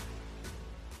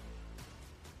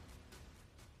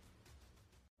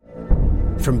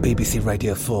 From BBC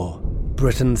Radio 4,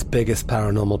 Britain's biggest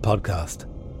paranormal podcast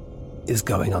is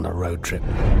going on a road trip.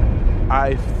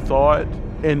 I thought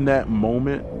in that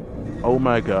moment, oh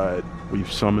my God,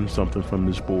 we've summoned something from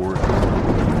this board.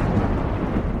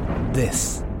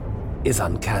 This is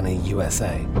Uncanny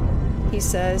USA. He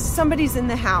says, somebody's in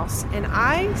the house, and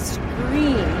I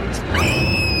screamed.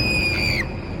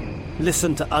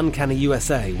 Listen to Uncanny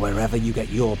USA wherever you get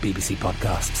your BBC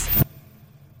podcasts,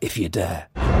 if you dare.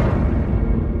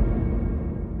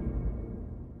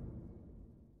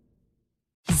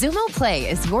 Zumo Play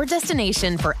is your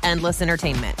destination for endless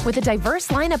entertainment. With a diverse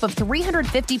lineup of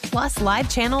 350 plus live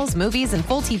channels, movies, and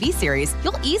full TV series,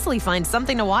 you'll easily find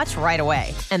something to watch right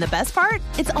away. And the best part?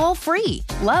 It's all free.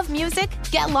 Love music?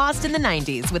 Get lost in the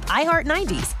 90s with iHeart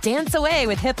 90s, dance away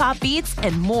with hip hop beats,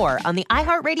 and more on the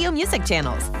iHeartRadio music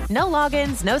channels. No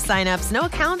logins, no signups, no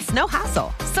accounts, no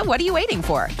hassle. So what are you waiting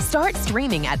for? Start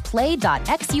streaming at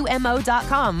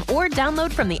play.xumo.com or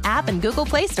download from the app and Google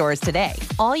Play stores today.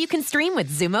 All you can stream with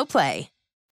Zumo Play.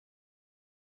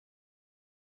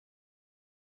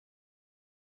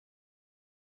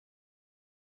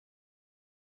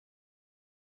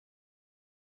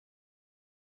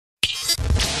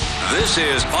 This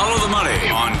is Follow the Money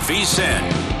on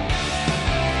VSiN.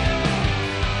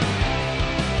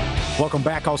 Welcome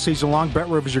back all season long.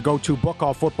 BetRivers, your go-to book,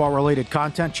 all football-related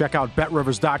content. Check out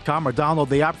BetRivers.com or download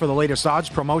the app for the latest odds,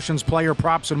 promotions, player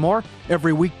props, and more.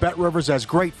 Every week, BetRivers has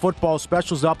great football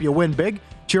specials to help you win big.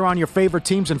 Cheer on your favorite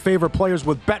teams and favorite players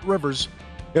with BetRivers.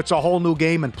 It's a whole new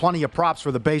game and plenty of props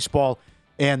for the baseball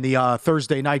and the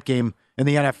Thursday night game in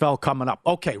the NFL coming up.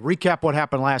 Okay, recap what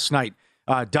happened last night.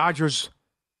 Dodgers,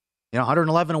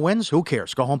 111 wins. Who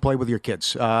cares? Go home, play with your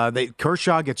kids.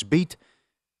 Kershaw gets beat.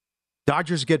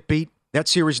 Dodgers get beat. That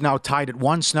series now tied at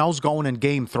 1. Snell's going in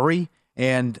game 3.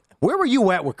 And where were you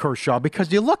at with Kershaw?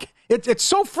 Because you look, it's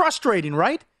so frustrating,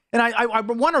 right? And I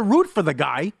want to root for the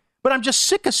guy, but I'm just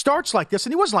sick of starts like this.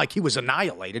 And he wasn't like he was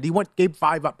annihilated. He gave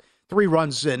 5 up, 3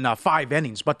 runs in 5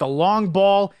 innings. But the long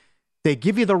ball, they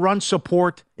give you the run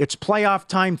support. It's playoff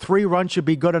time. 3 runs should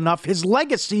be good enough. His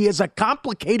legacy is a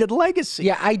complicated legacy.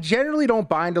 Yeah, I generally don't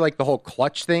buy into like the whole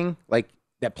clutch thing, like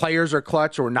that players are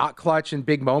clutch or not clutch in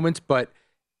big moments. But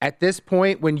at this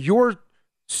point, when you're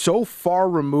so far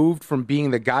removed from being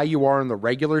the guy you are in the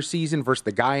regular season versus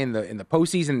the guy in the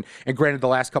postseason, and granted, the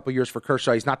last couple of years for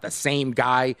Kershaw, he's not the same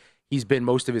guy he's been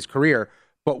most of his career.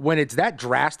 But when it's that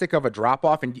drastic of a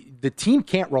drop-off and the team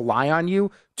can't rely on you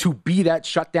to be that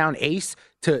shutdown ace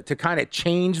to kind of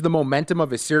change the momentum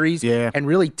of a series and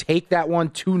really take that one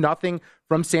 2-0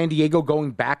 from San Diego going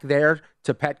back there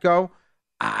to Petco,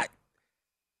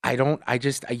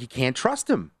 you can't trust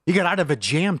him. He got out of a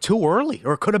jam too early,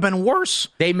 or it could have been worse.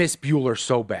 They miss Buehler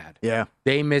so bad. Yeah.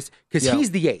 They miss, because he's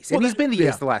the ace, and he's been the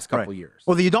ace the last couple years.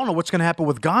 Well, you don't know what's going to happen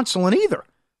with Gonsolin either.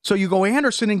 So you go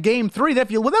Anderson in game 3. Then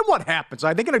what happens?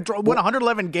 Are they going to win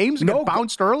 111 games and get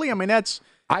bounced early? I mean, that's...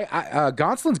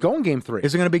 Gonsolin's going game 3.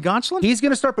 Is it going to be Gonsolin? He's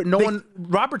going to start, but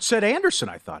Robert said Anderson,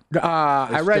 I thought.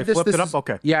 I read this. Flipped it up?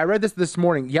 Okay. Yeah, I read this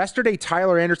morning. Yesterday,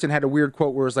 Tyler Anderson had a weird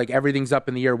quote where it was like, everything's up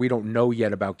in the air. We don't know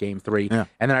yet about game 3. Yeah.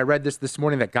 And then I read this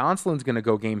morning that Gonsolin's going to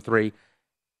go game 3.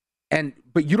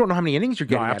 But you don't know how many innings you're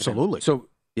getting. No, absolutely. So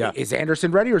is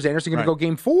Anderson ready, or is Anderson going to go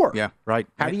game 4? Yeah, right.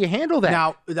 How do you handle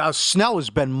that? Now, Snell has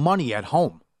been money at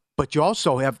home, but you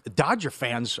also have Dodger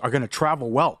fans are going to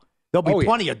travel well. There'll be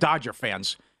plenty of Dodger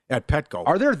fans at Petco.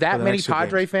 Are there that many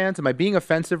Padre fans? Am I being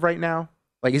offensive right now?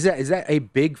 Like, is that a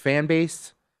big fan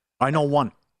base? I know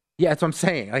one. Yeah, that's what I'm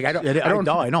saying. Like, I know.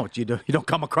 You don't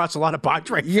come across a lot of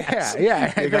Padre fans.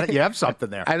 Yeah. You have something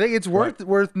there. I think it's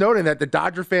worth noting that the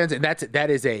Dodger fans, and that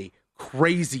is a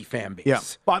crazy fan base. Yeah.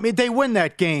 Well, I mean, they win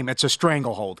that game. It's a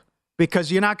stranglehold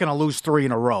because you're not going to lose 3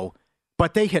 in a row.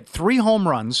 But they hit 3 home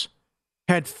runs,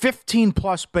 had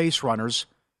 15-plus base runners,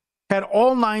 had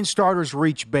all 9 starters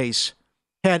reach base,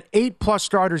 had 8-plus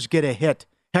starters get a hit,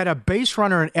 had a base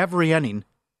runner in every inning.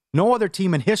 No other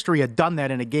team in history had done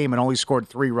that in a game and only scored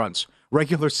 3 runs,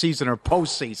 regular season or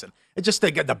postseason. It just,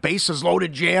 they get the bases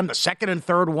loaded jam, the second and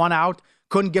third one out,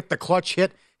 couldn't get the clutch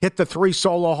hit the 3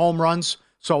 solo home runs.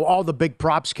 So all the big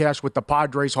props cash with the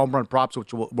Padres home run props,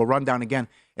 which we'll run down again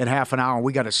in half an hour. And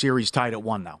we got a series tied at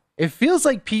 1 now. It feels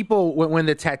like people, when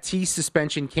the Tatis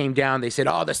suspension came down, they said,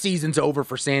 the season's over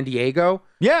for San Diego.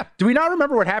 Yeah. Do we not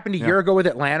remember what happened a year ago with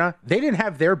Atlanta? They didn't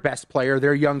have their best player,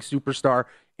 their young superstar,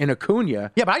 in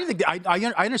Acuna. Yeah, but I think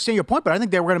I understand your point, but I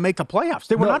think they were going to make the playoffs.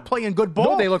 They were not playing good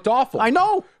ball. No, they looked awful. I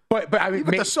know. But I mean,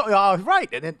 right.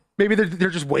 And maybe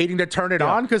they're just waiting to turn it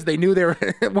on because they knew they were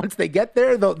once they get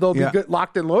there, they'll be good,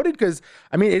 locked and loaded. Because,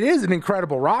 I mean, it is an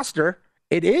incredible roster.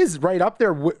 It is right up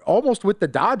there almost with the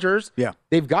Dodgers. Yeah.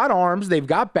 They've got arms. They've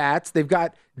got bats. They've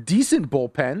got decent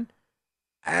bullpen.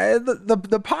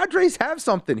 The Padres have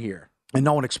something here. And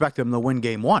no one expected them to win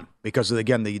game 1 because,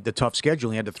 again, the tough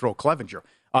schedule. He had to throw Clevenger.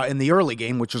 In the early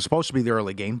game, which was supposed to be the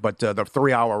early game, but the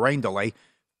 3-hour rain delay,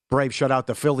 Braves shut out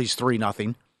the Phillies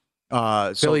 3-0.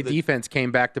 Philly defense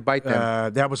came back to bite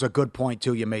them. That was a good point,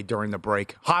 too, you made during the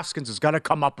break. Hoskins has got to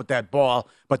come up with that ball,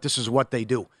 but this is what they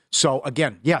do. So,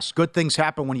 again, yes, good things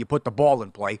happen when you put the ball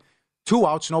in play. 2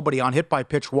 outs, nobody on, hit by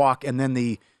pitch walk, and then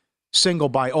the single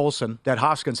by Olsen that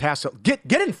Hoskins has to get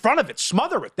in front of it,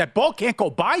 smother it. That ball can't go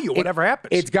by you, whatever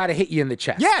happens. It's got to hit you in the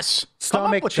chest. Yes.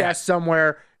 Stomach, chest,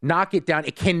 somewhere. Knock it down.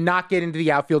 It cannot get into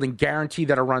the outfield and guarantee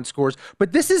that a run scores.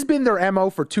 But this has been their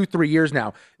MO for 2-3 years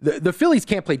now. The Phillies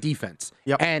can't play defense.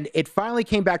 Yep. And it finally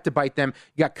came back to bite them.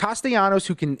 You got Castellanos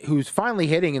who's finally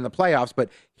hitting in the playoffs,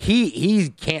 but he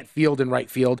can't field in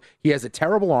right field. He has a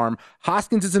terrible arm.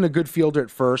 Hoskins isn't a good fielder at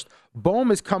first. Bohm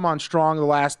has come on strong the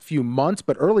last few months,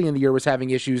 but early in the year was having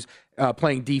issues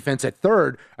playing defense at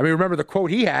third. I mean, remember the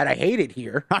quote he had, "I hate it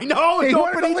here." I know. He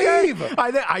wanted to leave.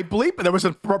 I bleep it. There was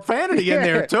a profanity in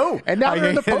there, too. And now they're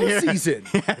in the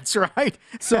postseason. Yeah, that's right.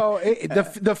 So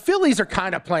the Phillies are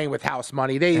kind of playing with house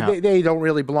money. They don't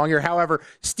really belong here. However,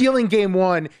 stealing game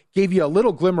 1 gave you a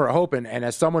little glimmer of hope. And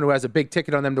as someone who has a big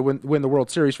ticket on them to win the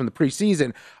World Series from the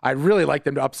preseason, I'd really like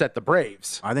them to upset the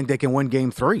Braves. I think they can win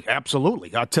game 3.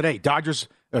 Absolutely. Today, Astros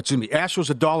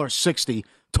 $1.60,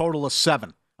 total of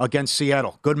 7 against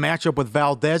Seattle. Good matchup with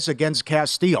Valdez against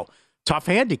Castillo. Tough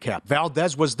handicap.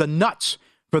 Valdez was the nuts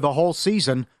for the whole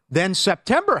season. Then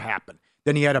September happened.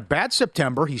 Then he had a bad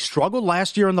September. He struggled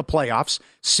last year in the playoffs.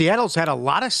 Seattle's had a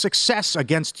lot of success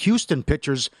against Houston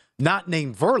pitchers not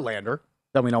named Verlander.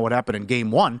 Then we know what happened in game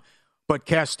 1. But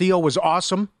Castillo was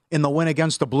awesome in the win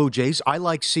against the Blue Jays. I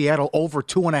like Seattle over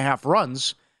 2.5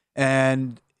 runs.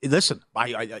 And listen,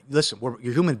 we're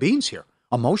human beings here.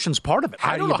 Emotion's part of it.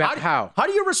 How do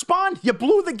you respond? You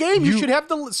blew the game. You should have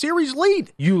the series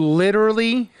lead. You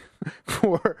literally,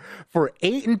 for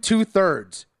 8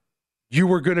 2/3, you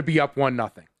were going to be up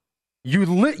 1-0.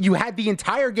 You had the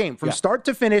entire game from start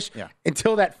to finish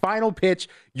until that final pitch.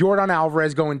 Yordan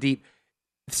Alvarez going deep.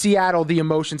 Seattle, the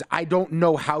emotions. I don't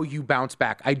know how you bounce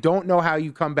back. I don't know how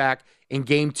you come back in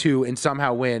game 2 and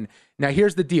somehow win. Now,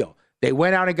 here's the deal. They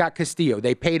went out and got Castillo.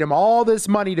 They paid him all this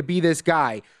money to be this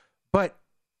guy. But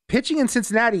pitching in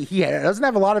Cincinnati, he doesn't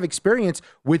have a lot of experience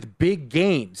with big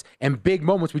games and big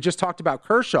moments. We just talked about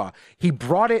Kershaw. He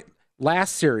brought it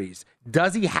last series.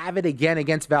 Does he have it again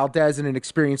against Valdez in an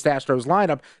experienced Astros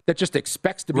lineup that just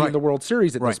expects to be in the World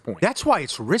Series at this point? That's why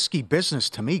it's risky business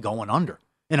to me going under.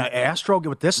 In an Astro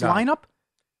with this lineup?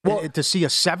 Well, to see a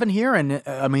 7 here, and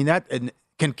I mean,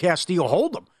 can Castillo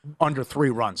hold them under 3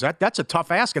 runs? That's a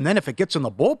tough ask. And then if it gets in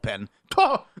the bullpen,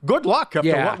 good luck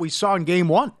after what we saw in game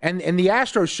 1. And the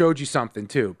Astros showed you something,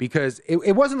 too, because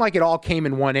it wasn't like it all came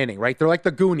in one inning, right? They're like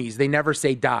the Goonies. They never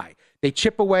say die. They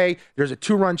chip away. There's a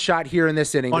 2-run shot here in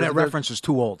this inning. That reference is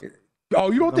too old.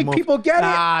 Oh, you don't think people get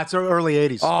it? It's early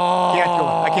 80s. Oh. Can't do it.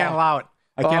 I can't allow it.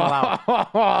 I can't allow it.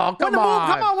 Oh, come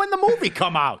on. When the movie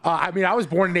come out? I mean, I was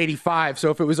born in 85,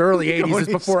 so if it was early 80s,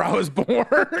 it's before I was born.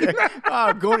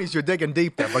 Goonies, you're digging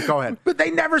deep there, but go ahead. But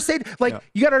they never say,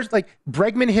 you got to,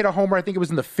 Bregman hit a homer, I think it was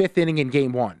in the 5th inning in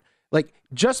game 1.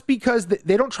 Just because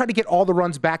they don't try to get all the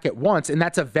runs back at once, and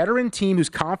that's a veteran team who's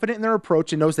confident in their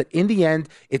approach and knows that in the end,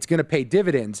 it's going to pay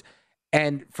dividends.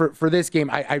 And for this game,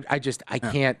 I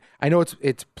can't. I know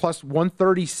it's plus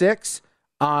 136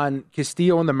 on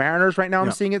Castillo and the Mariners right now.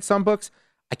 I'm seeing it some books.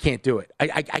 I can't do it.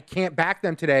 I can't back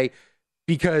them today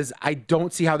because I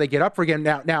don't see how they get up for again.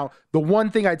 Now, the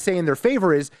one thing I'd say in their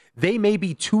favor is they may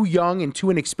be too young and too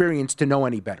inexperienced to know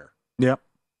any better. Yep.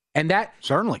 And that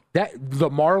certainly the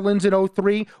Marlins in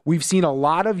 03, we've seen a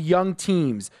lot of young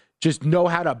teams just know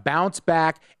how to bounce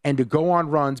back and to go on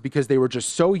runs because they were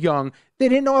just so young. They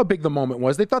didn't know how big the moment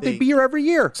was. They thought they'd be here every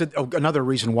year. It's another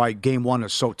reason why game 1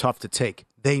 is so tough to take.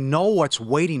 They know what's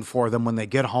waiting for them when they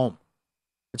get home.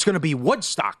 It's going to be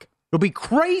Woodstock. It'll be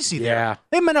crazy there. Yeah.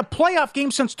 They've been a playoff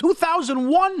game since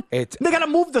 2001. They got to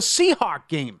move the Seahawk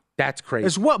game. That's crazy.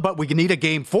 As well, but we need a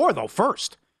game 4, though,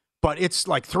 first. But it's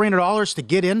like $300 to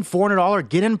get in, $400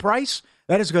 get-in price.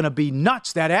 That is going to be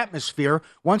nuts, that atmosphere,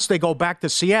 once they go back to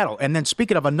Seattle. And then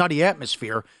speaking of a nutty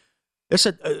atmosphere,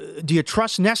 do you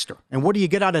trust Nestor? And what do you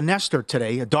get out of Nestor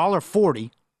today?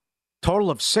 $1.40, total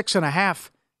of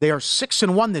 6.5. They are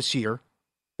 6-1 this year,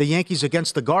 the Yankees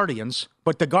against the Guardians.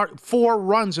 But 4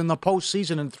 runs in the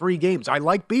postseason in 3 games. I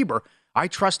like Bieber. I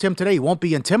trust him today. He won't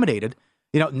be intimidated.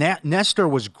 Nestor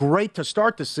was great to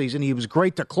start the season. He was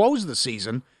great to close the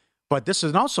season. But this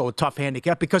is also a tough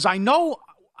handicap because I know,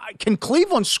 can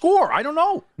Cleveland score? I don't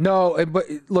know. No, but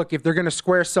look, if they're going to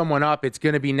square someone up, it's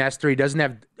going to be Nestor. He doesn't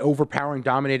have overpowering,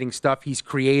 dominating stuff. He's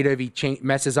creative. He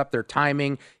messes up their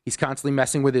timing. He's constantly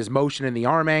messing with his motion and the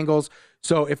arm angles.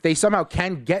 So if they somehow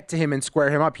can get to him and square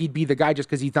him up, he'd be the guy just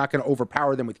because he's not going to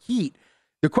overpower them with heat.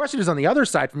 The question is on the other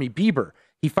side for me, Bieber.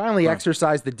 He finally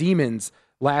exercised the demons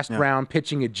last round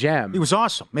pitching a gem. He was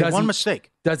awesome. Made one mistake.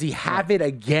 Does he have it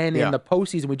again in the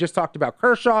postseason? We just talked about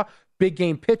Kershaw, big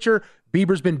game pitcher.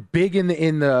 Bieber's been big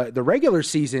in the regular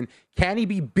season. Can he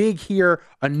be big here?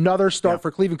 Another start for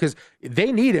Cleveland because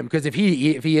they need him. Because if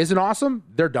he isn't awesome,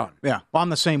 they're done. Yeah, well, I'm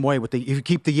the same way with if you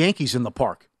keep the Yankees in the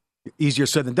park. Easier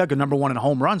said than done. Number 1 in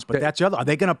home runs, but that's the other. Are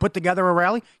they going to put together a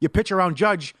rally? You pitch around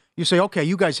Judge. You say, okay,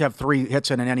 you guys have 3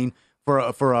 hits in an inning for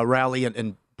a rally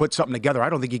and put something together. I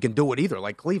don't think you can do it either,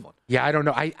 like Cleveland. Yeah, I don't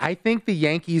know. I think the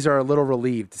Yankees are a little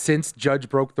relieved since Judge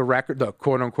broke the record, the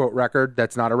quote-unquote record.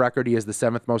 That's not a record. He has the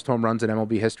 7th most home runs in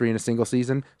MLB history in a single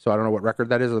season, so I don't know what record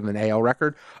that is other than an AL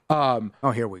record.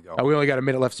 Here we go. We only got a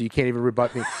minute left, so you can't even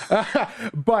rebut me.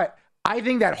 But I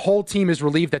think that whole team is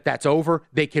relieved that that's over.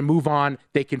 They can move on.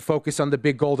 They can focus on the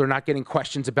big goal. They're not getting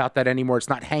questions about that anymore. It's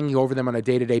not hanging over them on a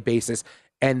day-to-day basis,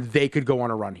 and they could go on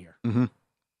a run here. Mm-hmm.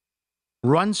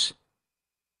 Runs,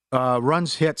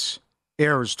 hits,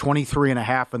 errors,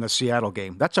 23.5 in the Seattle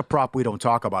game. That's a prop we don't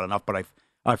talk about enough, but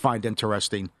I find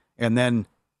interesting. And then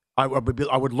I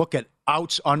would look at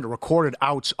outs under, recorded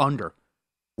outs under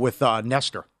with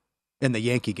Nestor in the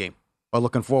Yankee game. I'm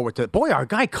looking forward to it. Boy, our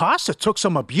guy Costa took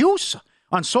some abuse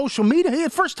on social media. He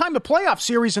had first time a playoff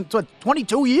series in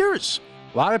 22 years.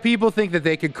 A lot of people think that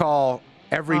they could call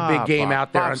every big game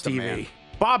out there Bob's on TV. The man.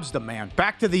 Bob's the man.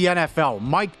 Back to the NFL.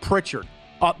 Mike Pritchard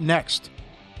up next.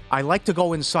 I like to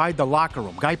go inside the locker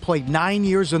room. Guy played 9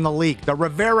 years in the league. The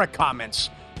Rivera comments.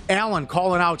 Allen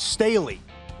calling out Staley.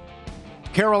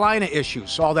 Carolina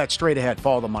issues. All that straight ahead.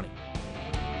 Follow the money.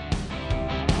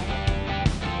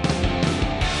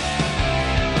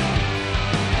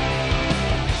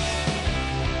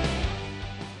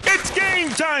 It's game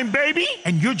time, baby!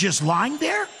 And you're just lying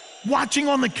there? Watching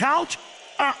on the couch?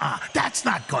 That's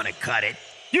not gonna cut it.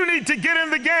 You need to get in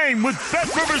the game with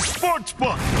BetRivers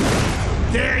Sportsbook.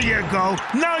 There you go.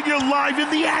 Now you're live in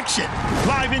the action.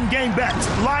 Live in-game bets,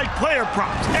 live player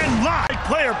props, and live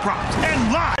player props,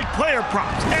 and live player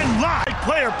props, and live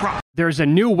player props. There's a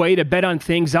new way to bet on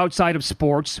things outside of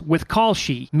sports with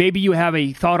Kalshi. Maybe you have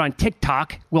a thought on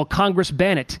TikTok. Will Congress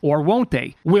ban it? Or won't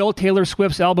they? Will Taylor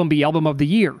Swift's album be album of the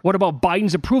year? What about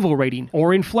Biden's approval rating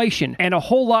or inflation? And a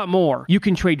whole lot more. You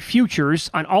can trade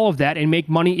futures on all of that and make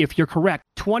money if you're correct.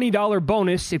 $20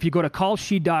 bonus if you go to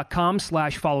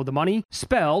kalshi.com/followthemoney,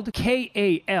 spelled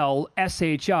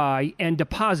KALSHI, and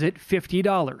deposit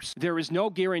 $50. There is no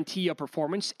guarantee of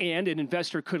performance, and an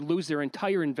investor could lose their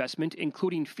entire investment,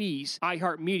 including fees.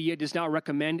 iHeartMedia does not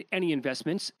recommend any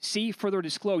investments. See further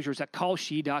disclosures at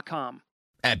kalshi.com.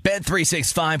 At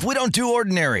Bet365, we don't do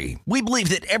ordinary. We believe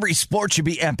that every sport should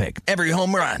be epic. Every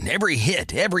home run, every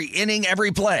hit, every inning, every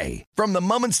play. From the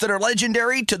moments that are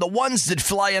legendary to the ones that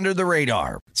fly under the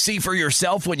radar. See for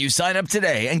yourself when you sign up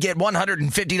today and get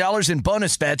 $150 in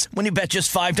bonus bets when you bet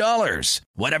just $5.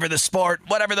 Whatever the sport,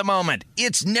 whatever the moment,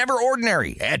 it's never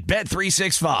ordinary at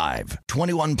Bet365.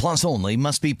 21 plus only.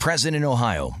 Must be present in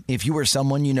Ohio. If you or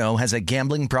someone you know has a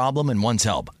gambling problem and wants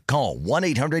help, call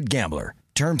 1-800-GAMBLER.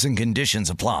 Terms and conditions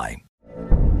apply.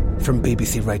 From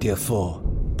BBC Radio 4,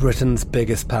 Britain's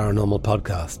biggest paranormal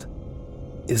podcast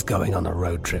is going on a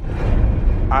road trip.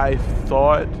 I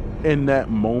thought in that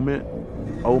moment,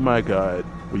 oh my God,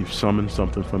 we've summoned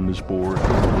something from this board.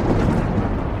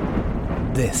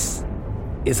 This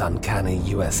is Uncanny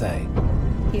USA.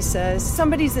 He says,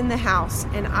 somebody's in the house,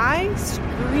 and I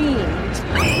screamed.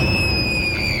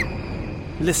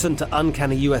 Listen to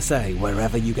Uncanny USA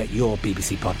wherever you get your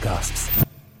BBC podcasts,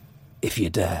 if you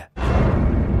dare.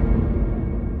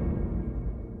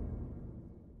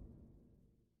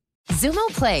 Zumo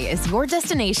Play is your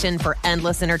destination for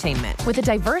endless entertainment. With a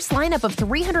diverse lineup of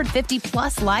 350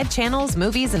 plus live channels,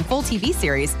 movies, and full TV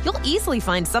series, you'll easily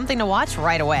find something to watch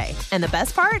right away. And the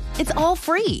best part? It's all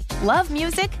free. Love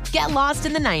music? Get lost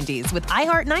in the 90s with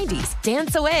iHeart 90s,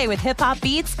 dance away with hip-hop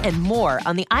beats, and more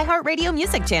on the iHeartRadio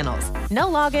music channels. No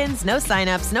logins, no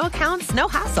signups, no accounts, no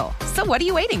hassle. So what are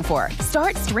you waiting for?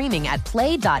 Start streaming at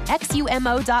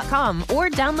play.xumo.com or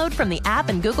download from the app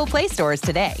and Google Play stores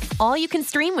today. All you can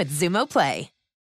stream with Zumo Play.